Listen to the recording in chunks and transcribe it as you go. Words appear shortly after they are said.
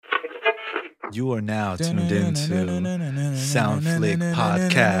You are now tuned into Soundflick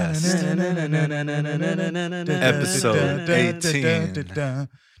Podcast, episode 18.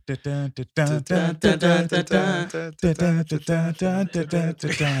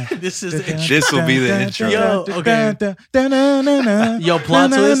 This will be the intro. Yo, okay. Yo,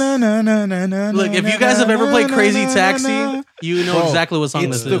 plot twist. Look, if you guys have ever played Crazy Taxi, you know exactly what song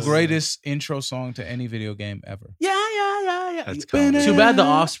this is. It's the greatest intro song to any video game ever. Yeah. That's cool. Too bad the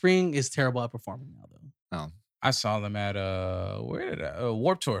Offspring is terrible at performing now, though. Oh, I saw them at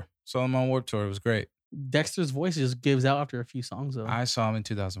Warped Tour. Saw them on Warped Tour. It was great. Dexter's voice just gives out after a few songs, though. I saw them in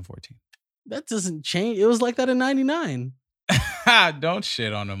 2014. That doesn't change. It was like that in 99. Don't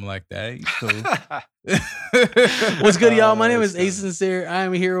shit on them like that. He's cool. What's good, y'all? My name is Ace Sincere. I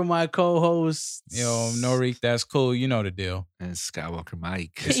am here with my co-host. Yo, Norik, that's cool. You know the deal. and Skywalker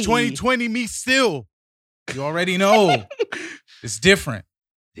Mike. It's 2020 me still. You already know. It's different.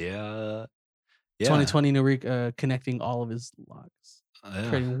 Yeah. 2020 Norik connecting all of his locks.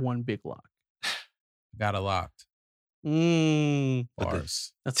 Creating one big lock. Got it locked.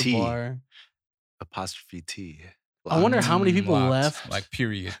 Bars. That's T. a bar. Apostrophe T. I wonder how many people Locked, left. like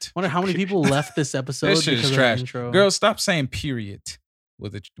period. I wonder how many people left this episode This shit because is of trash. the intro. Girls, stop saying period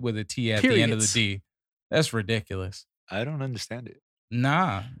with a T at the end of the Periods. D. That's ridiculous. I don't understand it.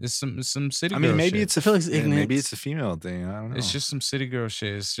 Nah, it's some city I girl mean, maybe shit. it's a I feel like it's maybe ignorance. it's a female thing. I don't know. It's just some city girl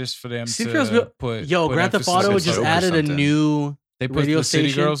shit. It's just for them City to Girls go- put. Yo, put Grand Theft emphasis Auto on just over added a something. new They put radio the city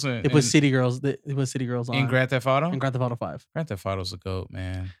station. girls in. They put City Girls. They put City Girls on in Grand Theft Auto. in Grand Theft Auto 5. Grand Theft Auto's a goat,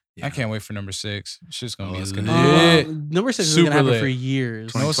 man. Yeah. I can't wait for number 6. It's just gonna Oh, be it's lit. gonna be lit. Number 6 is Super gonna happen lit. for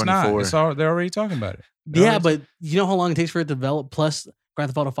years. No, it's not. 2024. They're already talking about it. Yeah, but you know how long it takes for it to develop. Plus, Grand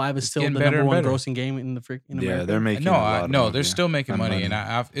Theft Auto 5 is still the getting better number one and better. grossing game in the in America. Yeah, they're making no, a lot of no, money, they're yeah. still making money,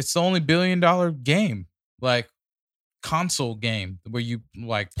 and it's the only $1 billion game, like console game where you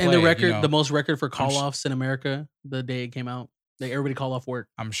like play. And the record, you know. the most record for I'm call sh- offs in America the day it came out. Like everybody call off work.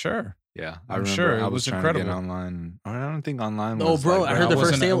 I'm sure. Yeah, I I'm remember sure it I was trying to get incredible. online. I don't think online. Oh, was bro, like I heard that. the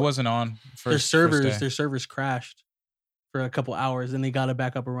first day- It wasn't on. Their First day. servers crashed for a couple hours, and they got it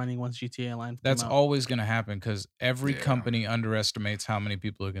back up and running once GTA Online. That's came out. always going to happen because every Yeah. company underestimates how many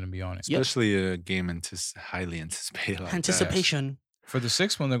people are going to be on it. Yep. Especially a game highly anticipated like that. Anticipation. For the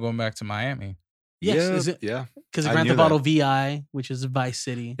 6th one, they're going back to Miami. Yes, Yeah, is it yeah. because I Grand knew Theft Auto that. VI, which is Vice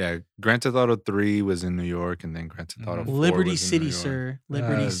City, Yeah, Grand Theft Auto 3 was in New York, and then Grand Theft Auto 4 Liberty was in City, New York. sir,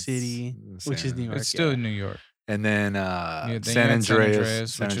 Liberty It's City, the which is same. New York. It's still yeah. in New York. And then then you San had San Andreas,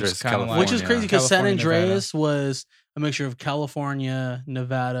 Andreas, San which is Andreas, kinda like- California. Which is crazy because San California, Nevada. Andreas was a mixture of California,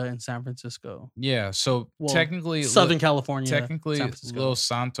 Nevada, and San Francisco. Yeah, so Well, technically, Southern California. technically, San Francisco. Los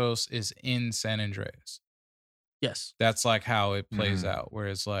Santos is in San Andreas. Yes, That's like how it plays Mhm. out. Where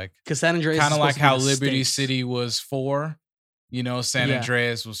it's like because San Andreas kind is of like supposed to be how the Liberty States. City was 4. You know, San Yeah.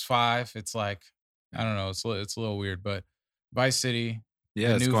 Andreas was 5. It's like I don't know. It's a little weird, but Vice City. Yeah,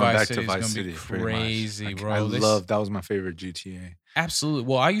 the it's new going Vice back City to is Vice gonna City. be pretty much. crazy, I bro. that was my favorite GTA. Absolutely.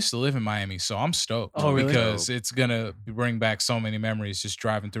 Well, I used to live in Miami, so I'm stoked. Oh, really? Because it's gonna bring back so many memories just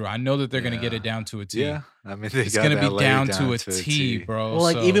driving through. I know that they're gonna get Yeah. it down to a T. Yeah, I mean they It's got gonna that be laid down to a T, bro. Well,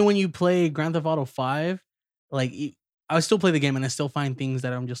 like So- even when you play Grand Theft Auto 5, like I still play the game and I still find things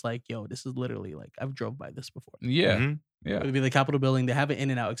that I'm just like, yo, this is literally like I've drove by this before. yeah, Mhm. yeah, It would be the Capitol building. They have it in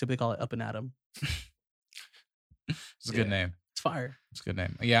and out, except they call it Up and Atom. it's a good Yeah. name. It's fire. It's a good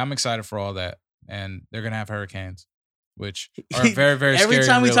name. Yeah, I'm excited for all that, and they're gonna have hurricanes, which are very, very Every scary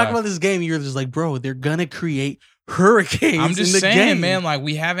time in we real talk life. about this game, you're just like, bro, they're gonna create hurricanes. I'm just in the saying, game. man. Like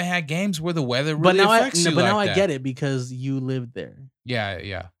we haven't had games where the weather really But now, affects you. but now like I that. get it because you lived there. Yeah,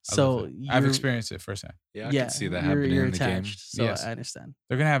 yeah. I So love it. I've you're- experienced it firsthand. Yeah, I can see that you're, happening you're in the game. attached, so Yes. I understand.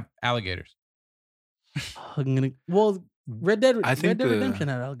 They're gonna have alligators. Red Dead I think the- Redemption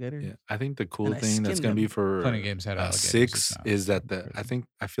had alligator. Yeah, I think the cool And I thing that's skinned going to be them. for Plenty of games had alligators. 6 It's not is that crazy.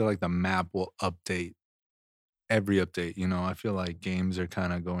 I feel like the map will update every update. You know, I feel like games are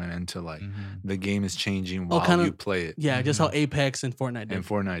kind of going into like Mhm. the game is changing while kinda- you play it. Yeah, just how Apex and Fortnite did. And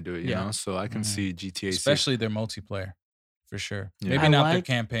Fortnite do it, you Yeah. know. So I can Mhm. see GTA 6. Especially their multiplayer, for sure. Yeah. Maybe I not like- their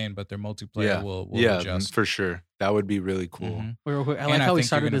campaign, but their multiplayer Yeah. will yeah, adjust. for sure. That would be really cool. Mhm. Real quick, I like And how we think you're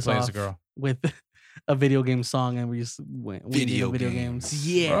started gonna this play as off a girl. with a video game song, and we just went Video video games. games.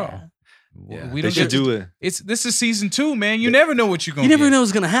 Yeah, Bro. Yeah, We they don't should get to- do it. This is season 2, man. You never know what you're gonna you never get. know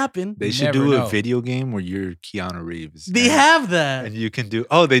what's gonna happen. They You should never do know. a video game where you're Keanu Reeves. They have that. and you can do.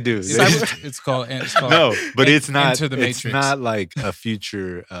 Oh, they do. It's, They- it's called. no, but En- it's not. Enter the It's Matrix. not like a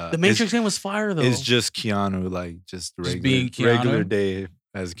future. The Matrix game was fire though. It's just Keanu, like just regular, being Keanu? regular day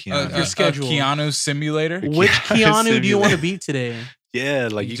as Keanu. Your schedule. Keanu simulator. Which Keanu do you want to Simulator. beat today? Yeah,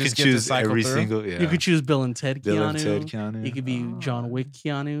 like You you just could get to choose cycle every through? single. Yeah, You could choose Bill and Ted Bill and Keanu. Ted Keanu. You could be John Oh. Wick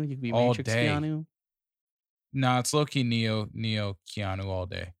Keanu. You could be All Matrix day. Keanu. Nah, it's low key Neo Keanu all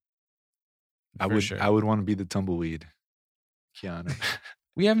day. I For would sure. I would want to be the tumbleweed, Keanu.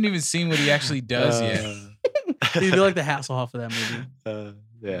 We haven't even seen what he actually does yet. He'd be like the Hasselhoff of that movie.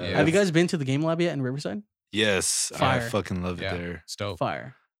 Yeah. Yeah. Have you guys been to the Game Lab yet in Riverside? Yes, I Fire. fucking love it Yeah, there. it's dope.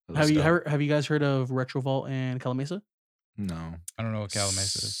 Fire. It Have was you dope. have you guys heard of Retrovault and Calamesa? No. I don't know what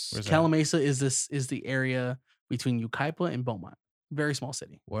Calamasa is. Where's that? Calamasa is the area between Ukaipa and Beaumont. Very small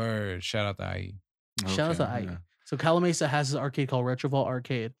city. Word. Shout out to IE. Shout out to IE. So Calamasa has this arcade called Retrovault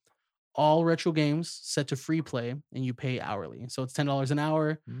Arcade. All retro games set to free play, and you pay hourly. So it's $10 an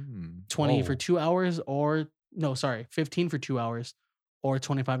hour, 20 for Oh. 2 hours, or no, sorry, 15 for 2 hours, or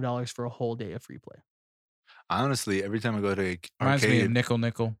 $25 for a whole day of free play. Honestly, every time I go to a Reminds me of arcade,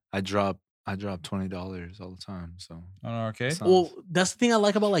 Nickel I drop $20 all the time. So on arcade. Sounds- Well, that's the thing I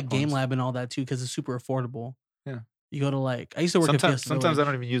like about like Game Phones. Lab and all that too, because it's super affordable. Yeah. You go to like I used to work at PS sometimes I Village.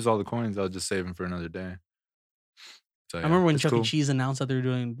 don't even use all the coins. I'll just save them for another day. So, I remember when it's Chuck cool. E. Cheese announced that they were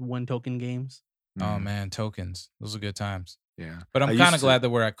doing 1 token games. Oh Mhm. man, tokens. Those are good times. Yeah. But I I'm used kind of to- glad that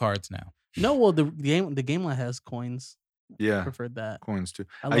we're at cards now. No, well the Game Lab has coins. Yeah. Preferred that. Coins too.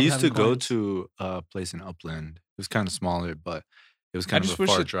 I love used to having go coins. to a place in Upland. It was kind of smaller, but it was I kind just of a wish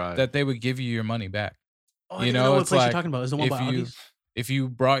far that, drive. that they would give you your money back. Oh, You you know, know what it's place like you're talking about? Is the one if by you- Audis? If you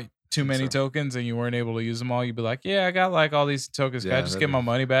brought too many so. tokens and you weren't able to use them all, you'd be like, "Yeah, I got like all these tokens. Can I Yeah, just that'd get be- my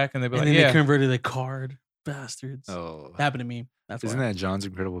money back?" And they'd be And like, then "Yeah." they converted a card. Bastards. Oh, Happened to me. That's isn't why. that John's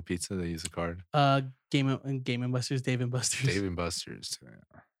Incredible Pizza? They use a card. Game and Busters, Dave and Busters. Dave and Buster's. Yeah.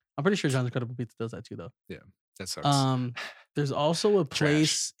 I'm pretty sure John's Incredible Pizza does that too, though. That sucks. There's also a Trash.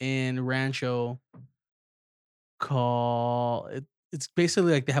 place in Rancho called it's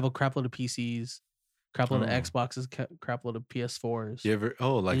basically like they have a crap load of PCs, crap load of Oh. Xboxes, crap load of PS4s. You ever?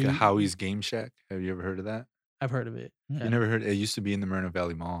 Oh, like you- a Howie's Game Shack. Have you ever heard of that? I've heard of it. You Yeah. You never heard? It used to be in the Myrna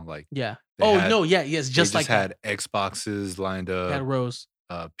Valley Mall. Like Yeah. They Oh had- no, yeah, yes, they just like had Xboxes lined that. They had up, rows.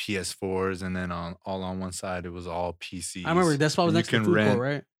 PS4s, and then all on one side it was all PCs. I remember that spot was and you next to the can food rent- court,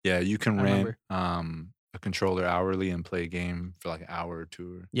 right? Yeah, you can I rent remember. a controller hourly and play a game for like an hour or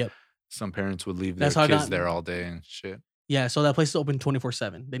two. Yep. Some parents would leave That's their how I kids got- there all day and shit. Yeah, so that place is open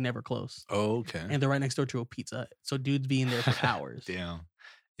 24/7. They never close. Oh, okay. And they're right next door to a Pizza Hut. So dudes be in there for hours. Damn.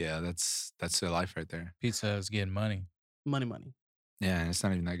 Yeah, that's their life right there. Pizza is getting money. Money. Yeah, and it's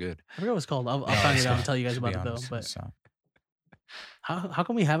not even that good. I forget what it's called. I'll Yeah, find it's it out and not, tell you guys to about be it though. honest, But it's not. how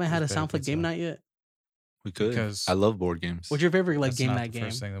come we haven't had a There's better Soundflick game pizza. night yet? We could. Because- I love board games. What's your favorite like That's game not night the game?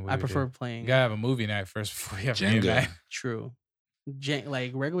 first thing that we I would do. prefer You playing gotta have a movie night first before you have a game Jenga. night. True.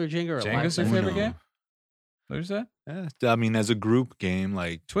 Like regular Jenga or Jenga's your live favorite Jenga? game? What is that? Yeah, I mean, as a group game,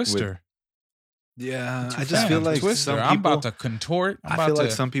 like with- Twister. yeah, Too I just fast. feel like Twister. some I'm people. about to contort. I'm I about feel to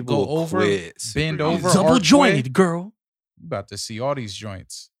like some people go will over, quit super bend easy. over, Double archway. jointed, girl. You about to see all these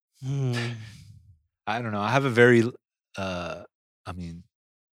joints. I don't know. I have a very, I mean,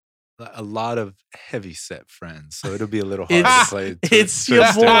 a lot of heavy set friends, so it'll be a little hard It's- to play. It's your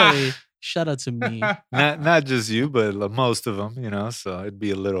Twister. boy. Shout out to me. Not just you, but most of them. You know, so it'd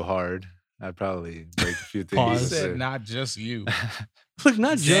be a little hard. I'd probably break a few Pause. He things. said not just you. Look,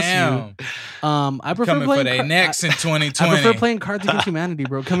 not just Damn. you. I prefer Coming for playing. their necks in I 2020. prefer playing Cards Against Humanity,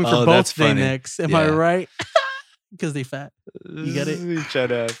 bro. Coming for Oh, both that's their funny. necks. Am I Yeah. right? Because they fat. You get it?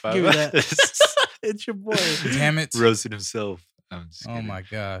 Shut up. Give me that. It's your boy. Damn it. Roasted himself. I'm just Oh kidding. my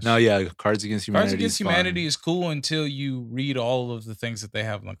gosh. No, yeah, Cards Against Humanity. Cards Against is fun. Humanity is cool until you read all of the things that they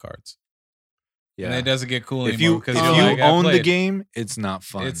have on the cards. Yeah. And it doesn't get cool if anymore you because if you're you like, I own the played. game, it's not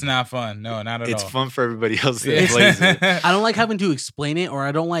fun. It's not fun. No, not at It's all. fun for everybody else that Yeah. plays it. I don't like having to explain it, or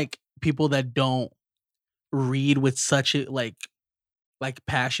I don't like people that don't read with such a like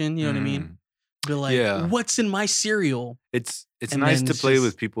passion. You know what I mean? Be like, Yeah. what's in my cereal? It's And nice then to it's play just-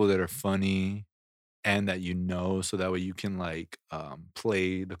 with people that are funny and that you know, so that way you can like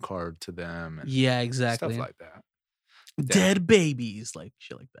play the card to them and Yeah, exactly. stuff like that. Dead babies, like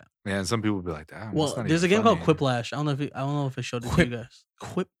shit like that. Yeah, and some people will be like, "Damn, Well, that's not there's a even game called funny." Quiplash. I don't know if it showed it to Quip. you guys.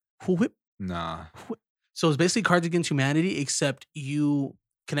 Whip. Nah. So it's basically Cards Against Humanity, except you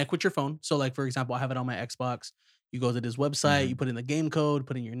connect with your phone. So, like for example, I have it on my Xbox. You go to this website, you put in the game code,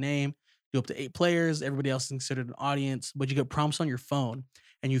 put in your name. You up to 8 players. Everybody else is considered an audience, but you get prompts on your phone,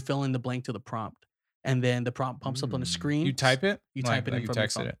 and you fill in the blank to the prompt, and then the prompt pumps up on the screen. You type it? You Like, type it in you from the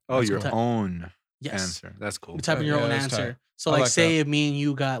texted phone. it. Oh, That's your cool. own Yes. answer. That's cool. You type in Oh, your yeah, own that's answer. tight. So, I like, like say that. if me and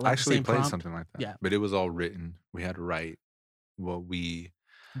you got I like actually the same played prompt. something like that. Yeah. But it was all written. We had to write what we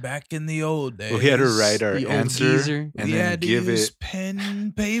Back in the old days, We had to write our The old answer geezer. and we then had to give use it pen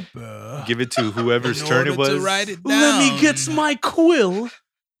and paper. give it to whoever's in turn it order was. to write it down. Let me get my quill.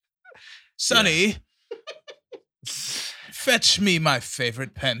 Sonny, fetch me my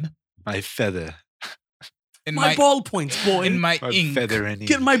favorite pen. My feather. In My ballpoints, boy. in my My ink. feather in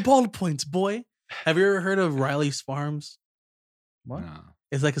Get my ballpoints, boy. Have you ever heard of Riley's Farms? What? No.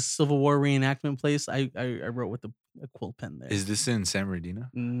 It's like a Civil War reenactment place. I wrote with a quill pen there. Is this in San Bernardino?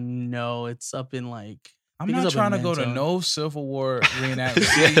 No, it's up in like. I'm think not it's up trying in to go to Mentone. no Civil War reenactment.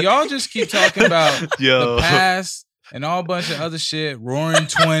 See, y'all just keep talking about Yo. the past and all bunch of other shit. Roaring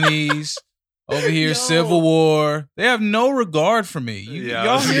 20s. Over here, Yo. Civil War. They have no regard for me. Yeah, I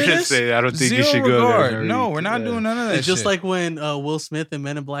Y'all was hear gonna this? say, I don't think you Zero should go there, regard. Mary. No, we're not Yeah. doing none of that It's just shit. like when Will Smith in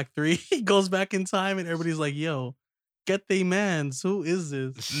Men in Black 3 he goes back in time and everybody's like, "Yo, get they mans. Who is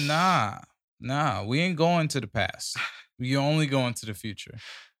this?" Nah, we ain't going to the past. We only going to the future.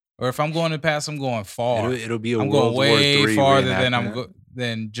 Or if I'm going to the past, I'm going far. It'll be a I'm World going way War III farther than reenactment.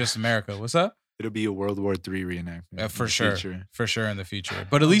 than just America. What's up? It'll be a World War III reenactment. in For the sure, future. for sure in the future.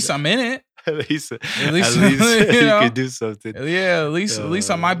 But at least I'm in it. At least, At least, you you know. could do something. Yeah, at least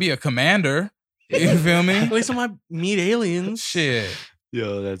I might be a commander. You feel me? At least I might meet aliens. Shit.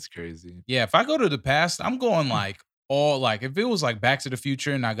 Yo, that's crazy. Yeah, if I go to the past, I'm going like if it was like Back to the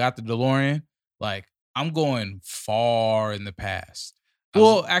Future and I got the DeLorean, like I'm going far in the past.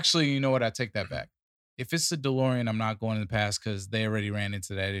 Well, actually, you know what? I take that back. If it's the DeLorean, I'm not going in the past because they already ran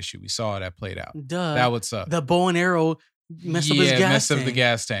into that issue. We saw that played out. Duh. That would suck. The bow and arrow messed up his gas messed up the tank.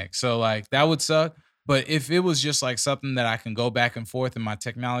 gas tank. So like that would suck. But if it was just like something that I can go back and forth and my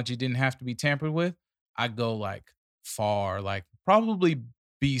technology didn't have to be tampered with, I'd go like far, like probably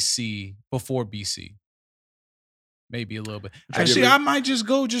BC, before BC. Maybe a little bit. Have you Actually, ever- I might just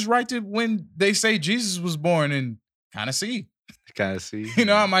go just right to when they say Jesus was born and kind of see. Kind of see. You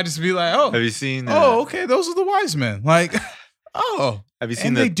know, I might just be like, oh, Have you seen? oh, okay, those are the wise men. Like, oh, Have you seen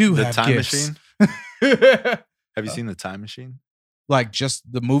and the, they do the have time gifts. machine? Have you seen the time machine? Like just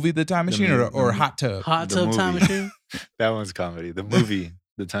the movie, The Time The Machine, movie, or the Hot Tub? Hot The tub time movie. machine. That one's comedy. The movie,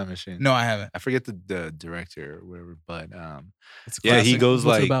 The Time Machine. No, I haven't. I forget the director or whatever, but It's a yeah, he classic. goes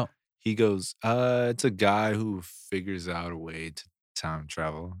What's it like about? he goes. It's a guy who figures out a way to time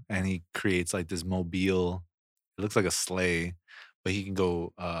travel, and he creates like this mobile. It looks like a sleigh, but he can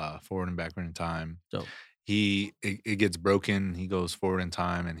go forward and backward in time. Dope. It gets broken. He goes forward in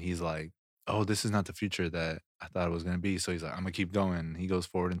time, and he's like, "Oh, this is not the future that I thought it was gonna be." So he's like, "I'm gonna keep going." He goes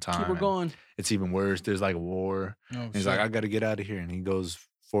forward in time. Keep her and going. It's even worse. There's like a war. Oh, And he's shit. like, "I got to get out of here," and he goes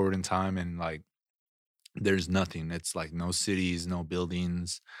forward in time, and like, there's nothing. It's like no cities, no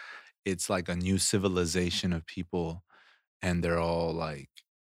buildings. It's like a new civilization of people, and they're all like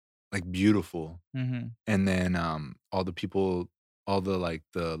beautiful. Mhm. And then all the people, all the like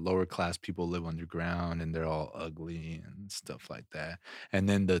the lower class people live underground, and they're all ugly and stuff like that. And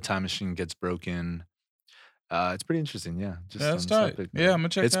then the time machine gets broken. It's pretty interesting, yeah. Just Yeah, that's on tight. topic, Yeah, but I'm gonna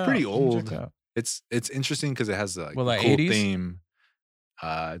check It's it out. pretty I'm gonna check old. it out. It's interesting because it has like Well, a like cool 80s? theme.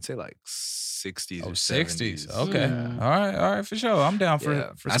 I'd say like 60s Oh, or 60s. 70s. Okay. Mm. All right, for sure. I'm down for,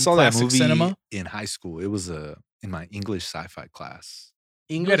 Yeah. for I some saw that classic movie cinema. in high school. It was in my English sci-fi class.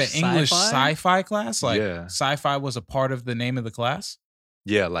 You had an English sci-fi? sci-fi class? Like Yeah. sci-fi was a part of the name of the class?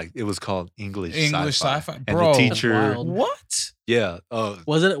 Yeah, like it was called English Sci-fi? And Bro. the That's teacher, wild. What? yeah,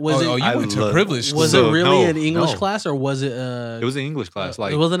 Was it? Was oh, it? you I went to love- privileged school. Was So, it really no, an English no. class or was it? it was an English class.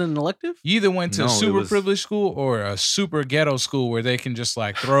 Like, was it an elective? You either went to No, a it super was- privileged school or a super ghetto school where they can just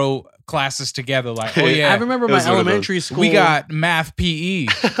like throw classes together. Like, oh yeah, I remember it my was one of those. elementary school. we got math PE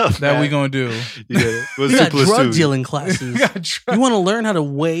that we gonna do. You get it. It was we got 2 + drug 2. dealing We classes. got drug- You want to learn how to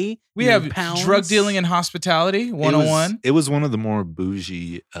weigh? we your have pounds? drug dealing and hospitality It 101. It was one of the more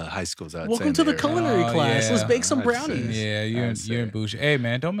bougie high schools. I'd say Welcome in to the area. culinary Oh, class. Let's yeah. bake some I'd say. brownies. Yeah, I'd you're in say. bougie. Hey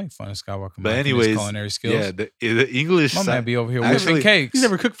man, don't make fun of Skywalker. But Mike and his anyways, culinary skills. yeah, the English. My sci- man be over here Actually- whipping cakes. He's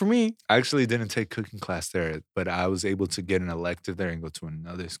never cooked for me. I actually didn't take cooking class there, but I was able to get an elective there and go to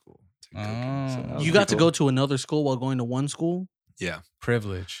another school. To take cooking, so that Oh. was You got to pretty go to another school while going to one school. cool.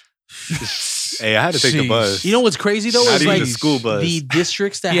 Privilege. Yeah. Hey, I had to take the Sheesh. bus. You know what's crazy though? Not Is even like the school bus. the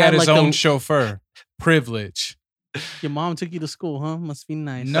districts that He had had his like own the, chauffeur. Privilege. your mom took you to school, huh? Must be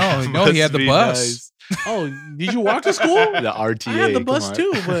nice. No, no, Must he had the be bus. Oh, did you walk to school? The RTA. I had the come bus on.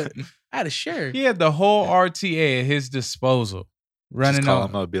 too, but I had to share. He had the whole RTA at his disposal. Running Just call on.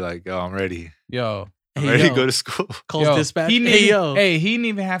 him up, be like, "Oh, I'm ready. Yo. I'm Hey, ready yo. to go to school." Calls Yo, dispatch. He didn't Hey even, yo, hey, he didn't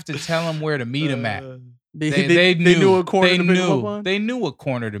even have to tell him where to meet him at. they knew a corner They to pick him up knew. on. They knew a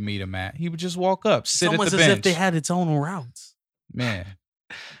corner to meet him at. He would just walk up, It's sit at almost the as bench. if they had its own routes. Man,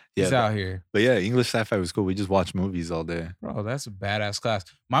 Yeah, He's out here. but yeah, English sci-fi was cool. We just watched movies all day. Bro, that's a badass class.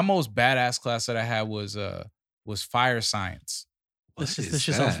 My most badass class that I had was fire science. This What just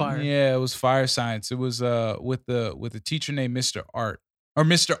is sounds that? fire. Yeah, it was fire science. It was with a teacher named Mr.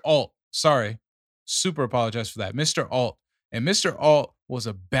 Mr. Alt. Sorry. Super apologize for that. Mr. Alt. And Mr. Alt was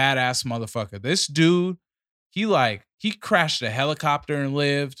a badass motherfucker. This dude, he crashed a helicopter and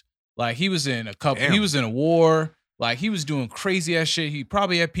lived. Like he was in Damn. he was in a war. Like he was doing crazy ass shit. He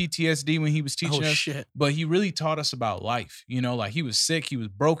probably had PTSD when he was teaching Oh us. shit. But he really taught us about life. You know, like he was sick, he was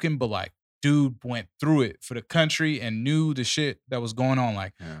broken, but like dude went through it for the country and knew the shit that was going on.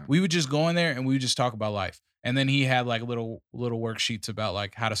 Like Yeah. we would just go in there and we would just talk about life. And then he had like little worksheets about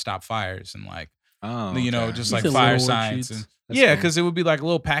like how to stop fires and like, Oh, you know, okay. just You like said fire little science. worksheets. And That's yeah, cool. because it would be like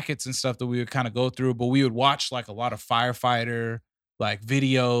little packets and stuff that we would kind of go through. But we would watch like a lot of firefighter like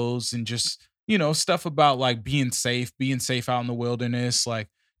videos and just, you know, stuff about like being safe out in the wilderness, like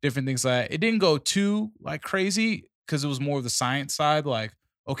different things like that. It didn't go too like crazy because it was more of the science side. Like,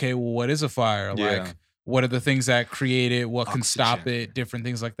 okay, well, what is a fire? Yeah. Like, what are the things that create it? What can stop Oxygen. it? Different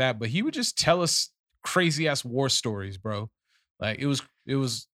things like that. But he would just tell us crazy ass war stories, bro. Like it was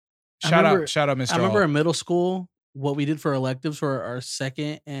I shout remember- out Mr. I remember Alt. in middle school, what we did for electives for our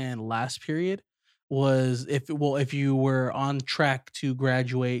second and last period was if you were on track to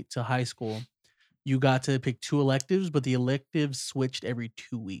graduate to high school, you got to pick 2 electives, but the electives switched every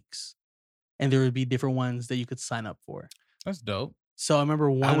 2 weeks. And there would be different ones that you could sign up for. That's dope. So I remember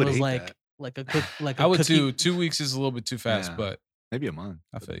one would was hate like that. like a cook like a I would cookie. too. 2 weeks is a little bit too fast, Yeah. but Maybe a month.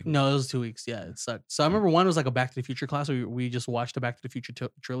 I feel you. No, it was 2 weeks. Yeah, it sucked. So I remember one was like a Back to the Future class. We just watched the Back to the Future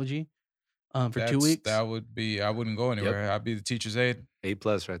trilogy for 2 That's- weeks. That would be. I wouldn't go anywhere. I'd be the teacher's aide. A+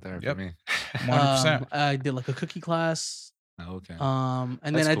 right there Yep. for me. 100%. I did like a cookie class. Oh, okay. And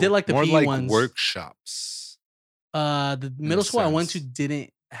That's then I did cool. like the more PE like ones. workshops. The a middle school I went to sense.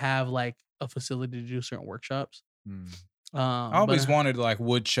 didn't have like a facility to do certain workshops. Hmm. I always but wanted like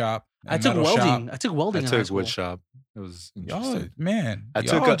wood shop. I and took metal welding. shop. I took welding I in high took school. wood shop. It was Y'all, interesting. man, I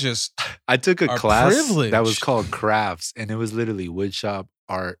y'all took a- just I took a are class that was privileged. called crafts, and it was literally wood shop,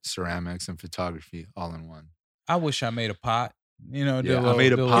 art, ceramics, and photography all in one. I wish I made a pot. You know, Yeah, I did a little, made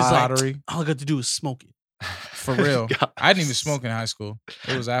a did little pot. pottery. All I got to do was smoke it. For real. I didn't even Gosh. smoke in high school.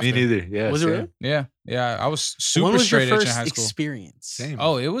 It was after. Me neither. Yeah. Was it same. really? Yeah. I was When super was your straight edge in first high school. experience? Same.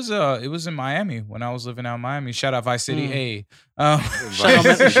 Oh, it was in Miami when I was living out in Miami. Shout out Vice City. Mm. Hey, Shout out,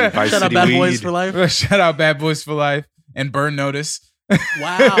 Vice City- Vice shout out City Bad weed. Boys for Life. Shout out Bad Boys for Life and Burn Notice.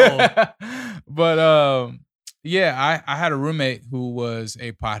 Wow. But yeah, I had a roommate who was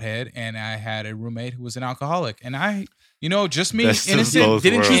a pothead, and I had a roommate who was an alcoholic, and I, you know, just me, Best of innocent, both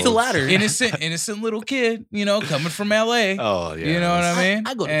didn't choose the worlds. ladder. innocent little kid, you know, coming from LA. Oh yeah. You know what I mean?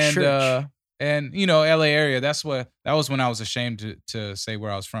 I go to and, church. And you know, LA area. That was when I was ashamed to say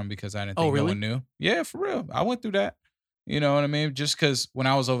where I was from because I didn't Oh, think really? no one knew. Yeah, for real. I went through that. You know what I mean? Just because when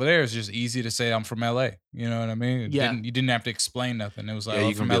I was over there, it's just easy to say I'm from LA. You know what I mean? Yeah. You didn't have to explain nothing. It was like, Yeah, oh,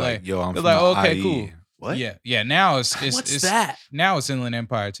 you from can be LA. like, yo, I'm They're from like, the okay, IE. cool. What? Yeah. Now it's What's that? now it's Inland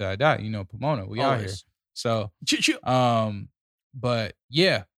Empire till I die. You know, Pomona. We out here. Always. So Choo-choo. but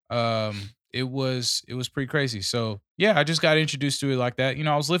yeah, it was pretty crazy. So yeah, I just got introduced to it like that. You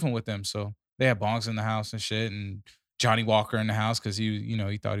know, I was living with them, so they had bongs in the house and shit, and Johnny Walker in the house because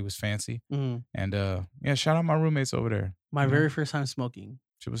he thought he was fancy. Mhm. And yeah, shout out my roommates over there. My Mhm. very first time smoking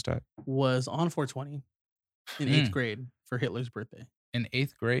Shit was tight. was on 420 in 8th Mm. grade for Hitler's birthday. In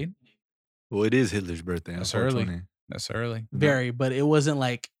 8th grade, Well, it is Hitler's birthday. on That's early. 420. that's early. Very, but it wasn't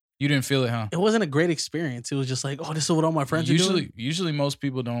like You didn't feel it, huh? it wasn't a great experience. It was just like, oh, this is what all my friends are doing. Usually most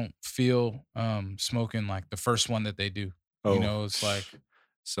people don't feel smoking like the first one that they do. Oh, You know, it's like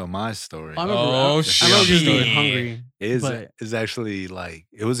so my story I remember, Oh, I remember just getting shit. hungry. is but- actually like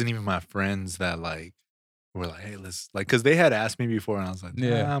it wasn't even my friends that like were like, hey, let's like because they had asked me before and I was like, Yeah.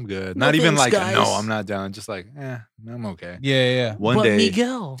 yeah, I'm good. No Not even thanks, like no, guys. I'm not down. Just like, I'm okay. yeah. One but day,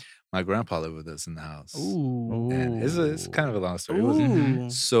 Miguel. my grandpa lived with us in the house. Ooh. And it's kind of a long story. It was, Ooh.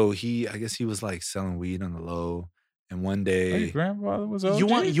 so I guess he was like selling weed on the low, and one Hey, day, grandfather was OG.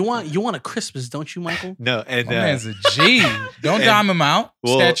 You want a Christmas, don't you, Michael? no, and My man's a G. Don't And- dime him out.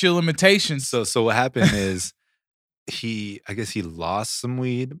 well, Statute of limitations. so what happened is I guess he lost some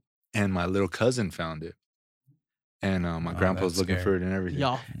weed, and my little cousin found it, and my Oh, grandpa was that's looking scary. for it and everything.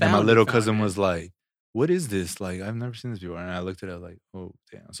 Y'all And my found little it, found cousin it. was like, "What is this? Like, I've never seen this before." And I looked at it like, "Oh,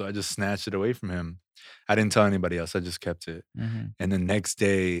 damn!" So I just snatched it away from him. I didn't tell anybody else. I just kept it. Mhm. And the next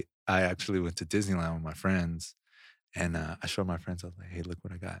day, I actually went to Disneyland with my friends, and I showed my friends. I was like, "Hey, look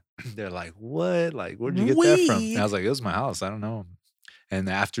what I got." They're like, "What? Like, where'd you get that from?" Weed. And I was like, "It was my house. I don't know." And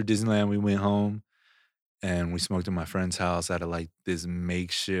after Disneyland, we went home, and we smoked at my friend's house at like this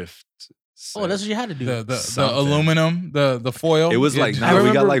makeshift. Oh, that's what you had to do. The Something. aluminum, the foil. It was Yeah, like, d- no, we got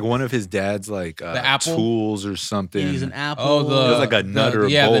remember- like one of his dad's like apple? tools or something. You use an apple. Oh, the It was like a nut or a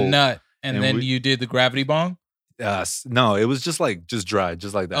the bolt. nut, and And then we- you did the gravity bong. No, it was just dry,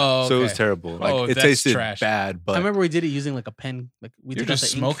 just like that. Oh, So it was okay. terrible. Like Oh, it that's tasted trash. bad, but I remember we did it using like a pen. Like we You're took out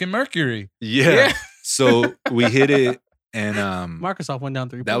just the ink. smoking mercury. yeah. So we hit it, and Microsoft went down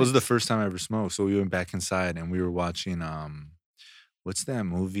 3 that was the points. first time I ever smoked. So we went back inside and we were watching what's that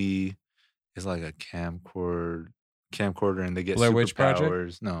movie? It's like a camcorder and they get Blair Witch Project?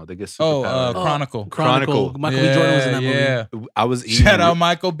 superpowers. No, they get Oh, superpowers. Chronicle. Chronicle. Michael B. Jordan was in that movie. Yeah. I was eating Shout out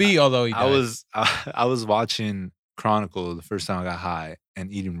Michael B. Although he died. I was watching Chronicle the first time I got high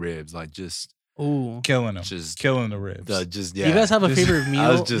and eating ribs, like just Ooh. killing him, just killing the ribs. just Do yeah. you guys have a Just- favorite I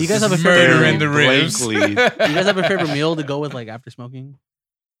meal? was Do you just guys have a murdering favorite the meal? ribs. blankly. Do you guys have a favorite meal to go with like after smoking?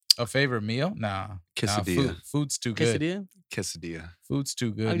 A favorite meal? Nah. Quesadilla. Food's too good. Quesadilla? Quesadilla. Food's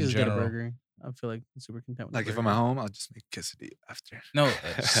too good I in can just get a general. burger. I feel like I'm super content with Like a if I'm burger. at home, I'll just make quesadilla after. No,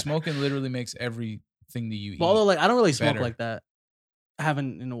 smoking literally makes everything that you eat. But although like I don't really smoke better. like that. I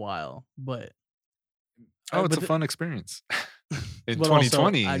haven't in a while, but Oh, it's but a fun experience. In but also,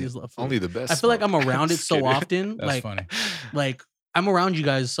 2020, I just love food. only the best. I feel like I'm smoke. around it Just so kidding. often. That's like funny. like I'm around you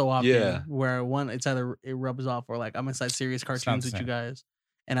guys so often. Yeah. Where one it's either it rubs off or like I'm inside serious It's not cartoons the with you same. guys,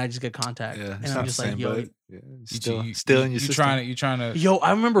 and I just get contact. Yeah, and it's I'm not just the like, same, yo, but yeah, You still in your you system. trying to. yo.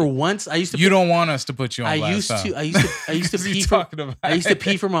 I remember once I used to. You don't want us to put you on I blast. used huh? to. I used to 'Cause you pee. talking about I used to it.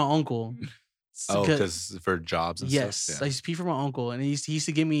 pee for my uncle. Oh, because for jobs and yes, stuff. I used to pee for my uncle, and he used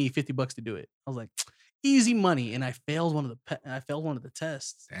to give me $50 to do it. I was like, easy money, and I failed one of the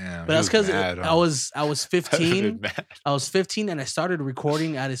tests. Damn, But that's because I was 15. Mad. I was 15, and I started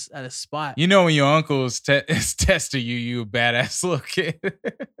recording at a spot. You know when your uncle is testing you, you a badass little kid.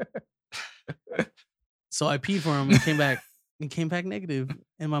 So I peed for him and came back negative.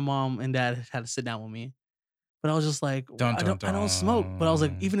 And my mom and dad had to sit down with me. But I was just like, Dun, I dun, don't smoke. But I was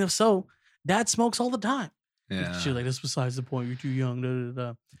like, dun. even if so, dad smokes all the time. Yeah. She was like, that's besides the point. You're too young. Da, da,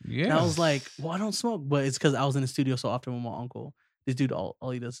 da. Yeah. And I was like, well, I don't smoke. But it's because I was in the studio so often with my uncle. This dude, all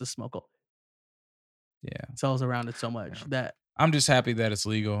he does is smoke. yeah. So I was around it so much Yeah. that I'm just happy that it's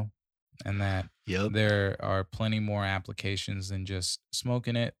legal and that Yep. there are plenty more applications than just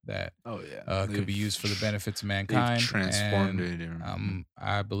smoking it that Oh yeah. could be used for the benefits of They've mankind. transformed and, it.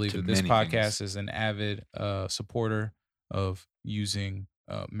 I believe to that this many podcast things. is an avid supporter of using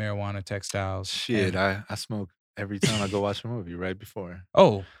marijuana textiles. Shit, and- I smoke every time I go watch a movie. Right before.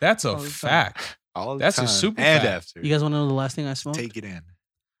 oh, that's a All the time. fact. All the That's a time. super and fact. after. you guys want to know the last thing I smoked? Take it in.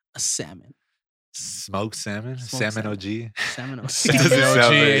 A salmon. Smoked salmon, Smoked salmon salmon. OG. Salmon. Salmon Doesn't OG.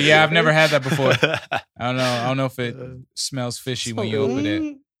 sound very Yeah, I've good. never had that before. I don't know if it smells fishy when you open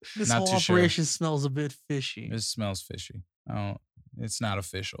it. This Not whole too sure. operation smells a bit fishy. It smells fishy. It's not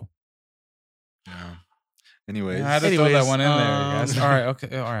official. Yeah. Anyways, I had to throw that Anyways, one in there, guys. All right,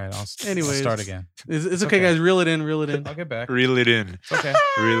 okay, all right. I'll Anyways. start again. It's okay, guys. Reel it in. Reel it in. I'll get back. reel it in. It's okay.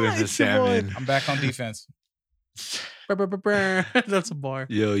 Reel in the It's your boy. salmon. I'm back on defense. That's a bar.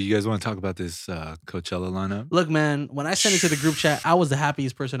 Yo, you guys want to talk about this Coachella lineup? Look, man, when I sent it to the group chat, I was the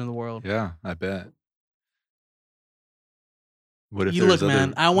happiest person in the world. Yeah, I bet. What if You look, there's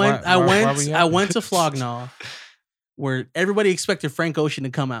man. other- Why were you I happy? went to Flognaw, where everybody expected Frank Ocean to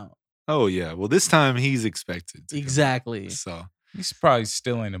come out. Oh yeah. Well, this time he's expected. to come. Exactly. So He's probably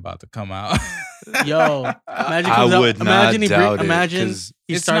still ain't about to come out. Yo, imagine he I comes out- would not imagine he bring- doubt imagine- it because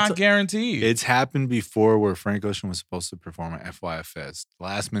He it's starts. not guaranteed. it's happened before where Frank Ocean was supposed to perform at FYFest.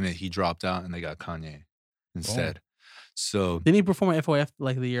 Last minute he dropped out and they got Kanye instead. So Didn't he perform at FOF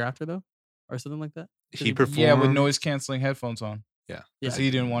like the year after though, or something like that? he performed. yeah, with noise canceling headphones on. Yeah. Yeah. 'Cause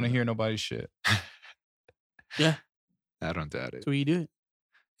he didn't want to hear nobody's shit. Yeah, I don't doubt it. that's what you do.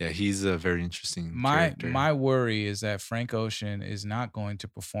 Yeah, he's a very interesting My character. my worry is that Frank Ocean is not going to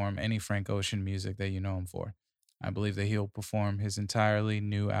perform any Frank Ocean music that you know him for. I believe that he'll perform his entirely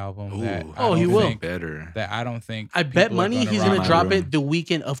new album. that Ooh, I Oh, he don't will. think- better. That I don't think. I bet people are money he's rock gonna with. drop room. it the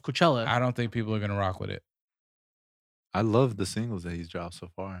weekend of Coachella. I don't think people are gonna rock with it. I love the singles that he's dropped so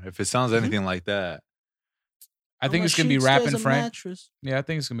far. If it sounds Mhm. anything like that, I think it's gonna be rapping Frank. Yeah, I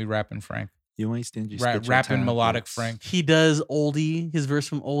think it's gonna be rapping Frank. you ain't stingy. Ra- spit your rapping talent melodic books. Frank. He does oldie, his verse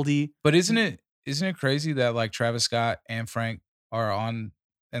from oldie. But isn't it crazy that like Travis Scott and Frank are on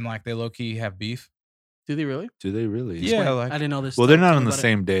and like they low key have beef? Do they really? Do they really? Yeah, Wait, like- I didn't know this. Well, they're Tell not me on the about it.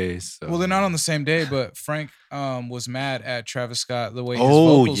 same day. So. Well, they're not on the same day, but Frank was mad at Travis Scott the way his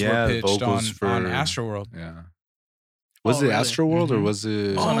Oh, vocals yeah, were the pitched vocals on for- Astroworld. Yeah. Was Oh, it really? Astroworld or Mhm. was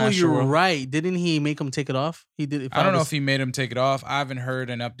it? was on Oh, you're Astroworld. right. Didn't he make him take it off? He did. I don't know if he made him take it off. I haven't heard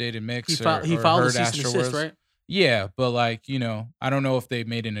an updated mix he filed a heard cease and desist, Astroworlds. right? Yeah, but like, I don't know if they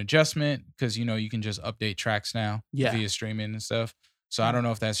made an adjustment because, you can just update tracks now Yeah. via streaming and stuff. So I don't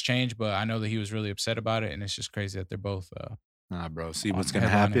know if that's changed, but I know that he was really upset about it. And it's just crazy that they're both Nah, bro. See what's on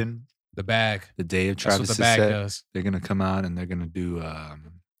gonna headlining. happen the bag. the day of That's what Travis' the bag set. does. They're gonna come out and they're gonna do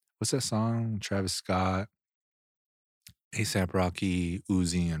what's that song? Travis Scott, ASAP Rocky,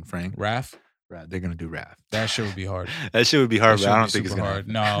 Uzi, and Frank. Raph, Right, they're gonna do rap. that shit would be hard. That shit would be hard, That but shit I would don't be think it's super gonna hard.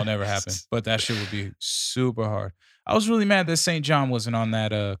 happen. No, it'll never happen. But that shit would be super hard. I was really mad that St. John wasn't on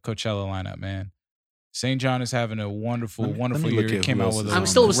that Coachella lineup, man. St. John is having a wonderful, Let me wonderful look year. at Came who out else with is a on I'm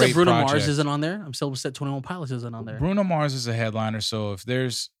still there. upset great Bruno Mars project. isn't on there. I'm still upset 21 Pilots isn't on there. Bruno Mars is a headliner, so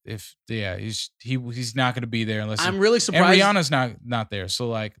he's not going to be there unless I'm really and surprised. Rihanna's not there. So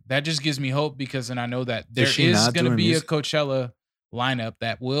like that just gives me hope because then I know that there she is not going to doing be music? a Coachella lineup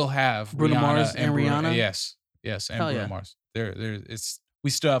that will have Bruno Rihanna Mars and Rihanna? Yes, and Hell Bruno yeah. Mars. We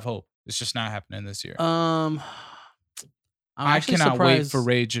still have hope. It's just not happening this year. I'm I actually cannot wait surprised. for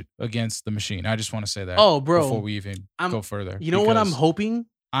Rage Against the Machine. I just want to say that. Oh, bro. Before we even I'm- go further. You know what I'm because hoping?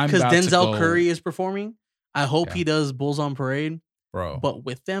 I'm Because about to Denzel go- Curry is performing. I hope Yeah. he does Bulls on Parade, bro. but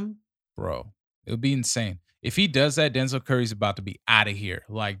with them. Bro, it would be insane. If he does that, Denzel Curry's about to be out of here.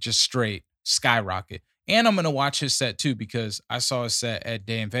 Like just straight skyrocket. And I'm gonna watch his set too because I saw his set at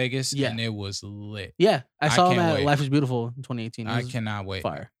Day in Vegas Yeah. and it was lit. Yeah, I saw him can't at wait. Life is Beautiful in 2018. It I was cannot wait.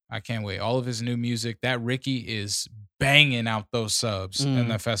 fire. I can't wait. All of his new music. That Ricky is banging out those subs in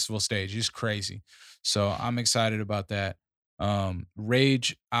the festival stage. He's crazy. So I'm excited about that.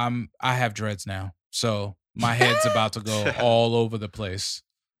 Rage, I have dreads now. So my head's about to go all over the place.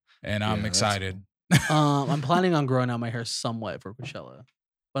 And I'm Yeah, that's excited. I'm planning on growing out my hair somewhat for Coachella,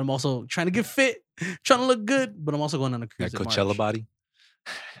 but I'm also trying to get fit, trying to look good. But I'm also going on a cruise. That in Coachella March. body.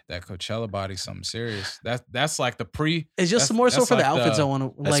 That Coachella body, something serious. That's like the pre. It's just that's- more so that's for the like outfits the- I want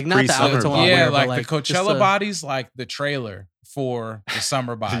to that's like, not the pre-summer outfits I want to body. Yeah, wear, like but the like just Coachella the- body's like the trailer for the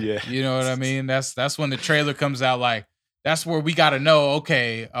summer body. Yeah. You know what I mean? That's when the trailer comes out. Like that's where we got to know.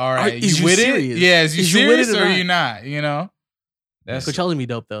 Okay, all right, is you with serious? it? Yeah, is you Is you with it serious or or not? you not? You know, that's Coachella's gonna be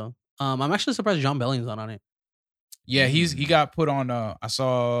dope though. I'm actually surprised John Belling's not on it. yeah. He got put on. I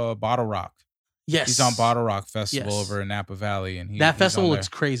saw Bottle Rock. Yes, He's on Bottle Rock Festival Yes. over in Napa Valley, and That he's festival on looks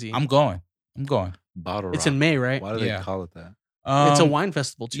there. crazy. I'm going. Bottle It's rock. in May, right? Why do Yeah. they call it that? It's a Um, wine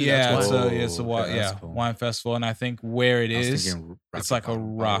festival too. Yeah, that's it's why. Oh, a okay, that's cool. wine festival, and I think where it I was is, thinking it's like a Bottle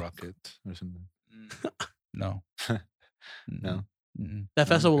rock. rocket or something. no, No. Mm-mm. That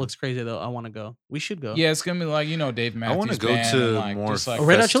festival Okay. looks crazy though. I want to go. We should go. Yeah, it's gonna be like Dave Matthews. I wanna go Band to and like, more just like Oh,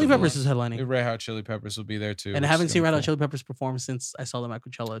 Red Hot Chili festivals. Peppers is headlining, Red Hot Chili Peppers will be there too. and I which haven't is seen gonna Red be Hot cool. Chili Peppers perform since I saw them at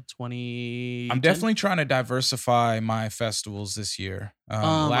Coachella 20. I'm definitely trying to diversify my festivals this year.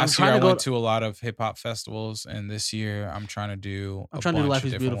 I'm Last trying year I to go went to- to a lot of hip hop festivals, and this year I'm trying to do. I'm a trying to do bunch Life of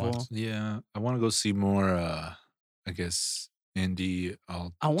is different Beautiful. ones. Yeah, I want to go see more. I guess indie.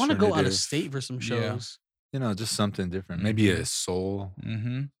 I want to go out of alternative, state for some Yeah. shows. You know, just something different. Maybe a Mhm. soul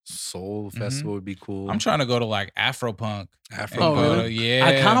Mm-hmm. festival would be cool. I'm trying to go to like Afropunk. Afro. Oh, Go really? to- yeah,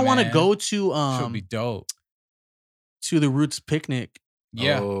 I kind of want to man. go to Should be dope. to the Roots picnic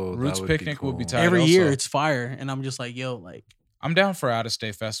Yeah, Oh, that Roots would be Picnic would be cool. tight. every year. also. It's fire, and I'm just like, yo, like I'm down for out of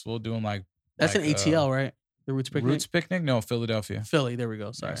state festival doing like that's like, an ATL, right? The Roots picnic, Roots Picnic. No, Philadelphia. Philly. There we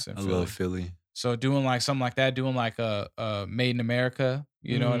go. Sorry. Yes, in I Philly. love Philly. So doing like something like that, doing like a Made in America.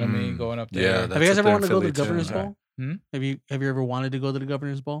 You know what I mean? Mm. Going up Yeah, there. that's Have you guys up ever there in wanted to go to Philly the too. Governor's Okay. Ball? Hmm? Have you ever wanted to go to the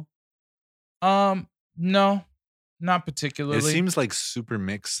Governor's Ball? No, not It particularly. seems like super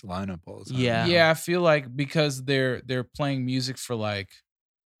mixed lineup all the time. Yeah. Yeah, I feel like because they're playing music for like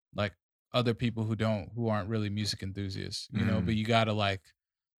other people who aren't really music enthusiasts, you know, Mm. but you gotta like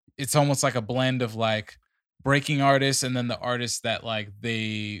it's almost like a blend of like breaking artists and then the artists that like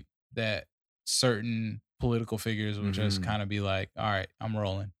that certain political figures will just Mhm. kind of be like, all right, I'm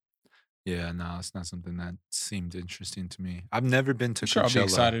rolling. Yeah, no, it's not something that seemed interesting to me. I've never been to I'm sure I'll be Coachella.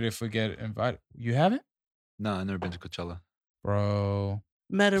 excited if we get invited. You haven't? No, I've never been to Coachella. Bro.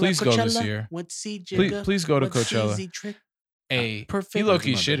 Met her at Please go this Coachella, year. Went to see Please, Jigga. please go to went to see Coachella. Z-Trick. Hey, Perfect. he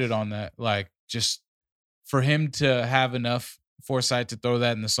low-key My shitted best. on that. Like, just for him to have enough foresight to throw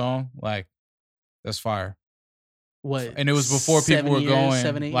that in the song, like, that's fire. What? And it was before people 7 were years, going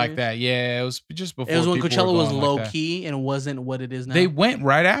 7, 8 like years? that. Yeah, it was just before. It was when people Coachella were was going low like that. key and it wasn't what it is now. They went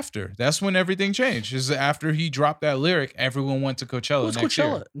right after. That's when everything changed. Is after he dropped that lyric, everyone went to Coachella. Who's next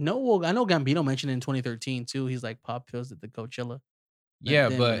Coachella? year. No, well, I know Gambino mentioned it in 2013 too. He's like pop pills at the Coachella. Yeah,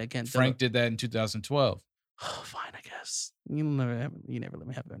 then but I can't tell Frank it. did that in 2012. Oh, fine, I guess. You never let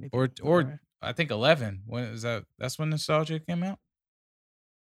me have anything. Or I think 11. When is that? That's when Nostalgia came out.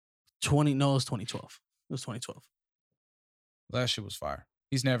 No, it was 2012. It was 2012. That shit was fire.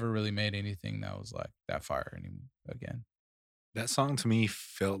 He's never really made anything that was like that fire anymore again. That song to me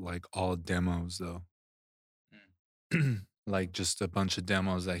felt like all demos though. Like just a bunch of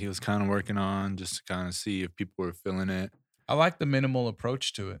demos that he was kind of working on just to kind of see if people were feeling it. I like the minimal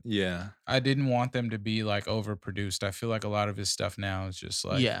approach to it. Yeah. I didn't want them to be like overproduced. I feel like a lot of his stuff now is just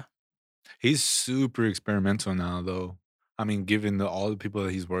like yeah. He's super experimental now though. I mean, given all the people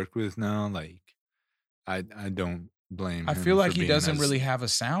that he's worked with now, like I don't blame I him feel like for he being doesn't as- really have a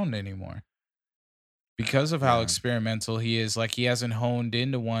sound anymore. Because of how Yeah. experimental he is, like he hasn't honed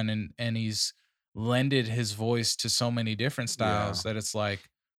into one and he's lended his voice to so many different styles that it's like,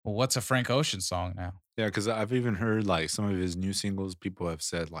 well, what's a Frank Ocean song now? Yeah, because I've even heard like some of his new singles, people have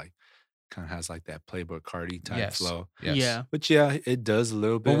said like kind of has like that Playboy Cardi type Yes. flow. Yes. Yeah. But yeah, it does a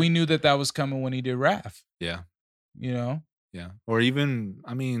little bit. But we knew that was coming when he did Raph, yeah, you know? yeah. Or even,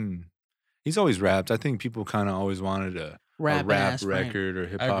 I mean, he's always rapped. I think people kind of always wanted a rap ass Frank. record or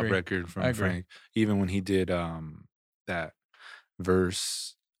hip I hop agree. record I from agree. Frank. Even when he did that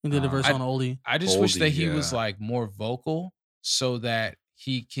verse. He did a verse I- on Oldie. I just wish that Oldie, he was yeah. like more vocal so that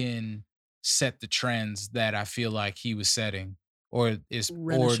he can set the trends that I feel like he was setting or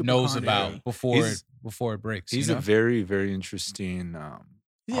Ren and knows Supercon, about yeah. before it breaks. He's you a know? very, very interesting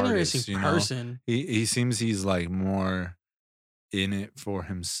He's an artist, interesting you know? person. He seems he's like more in it for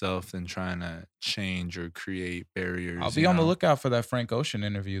himself than trying to change or create barriers. I'll be you on the know? lookout for that Frank Ocean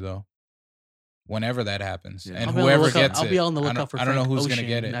interview though. Whenever that happens, Yeah. and I'll be on the whoever lookout- gets I'll it, be on the I don't- lookout for I don't know Frank who's gonna Ocean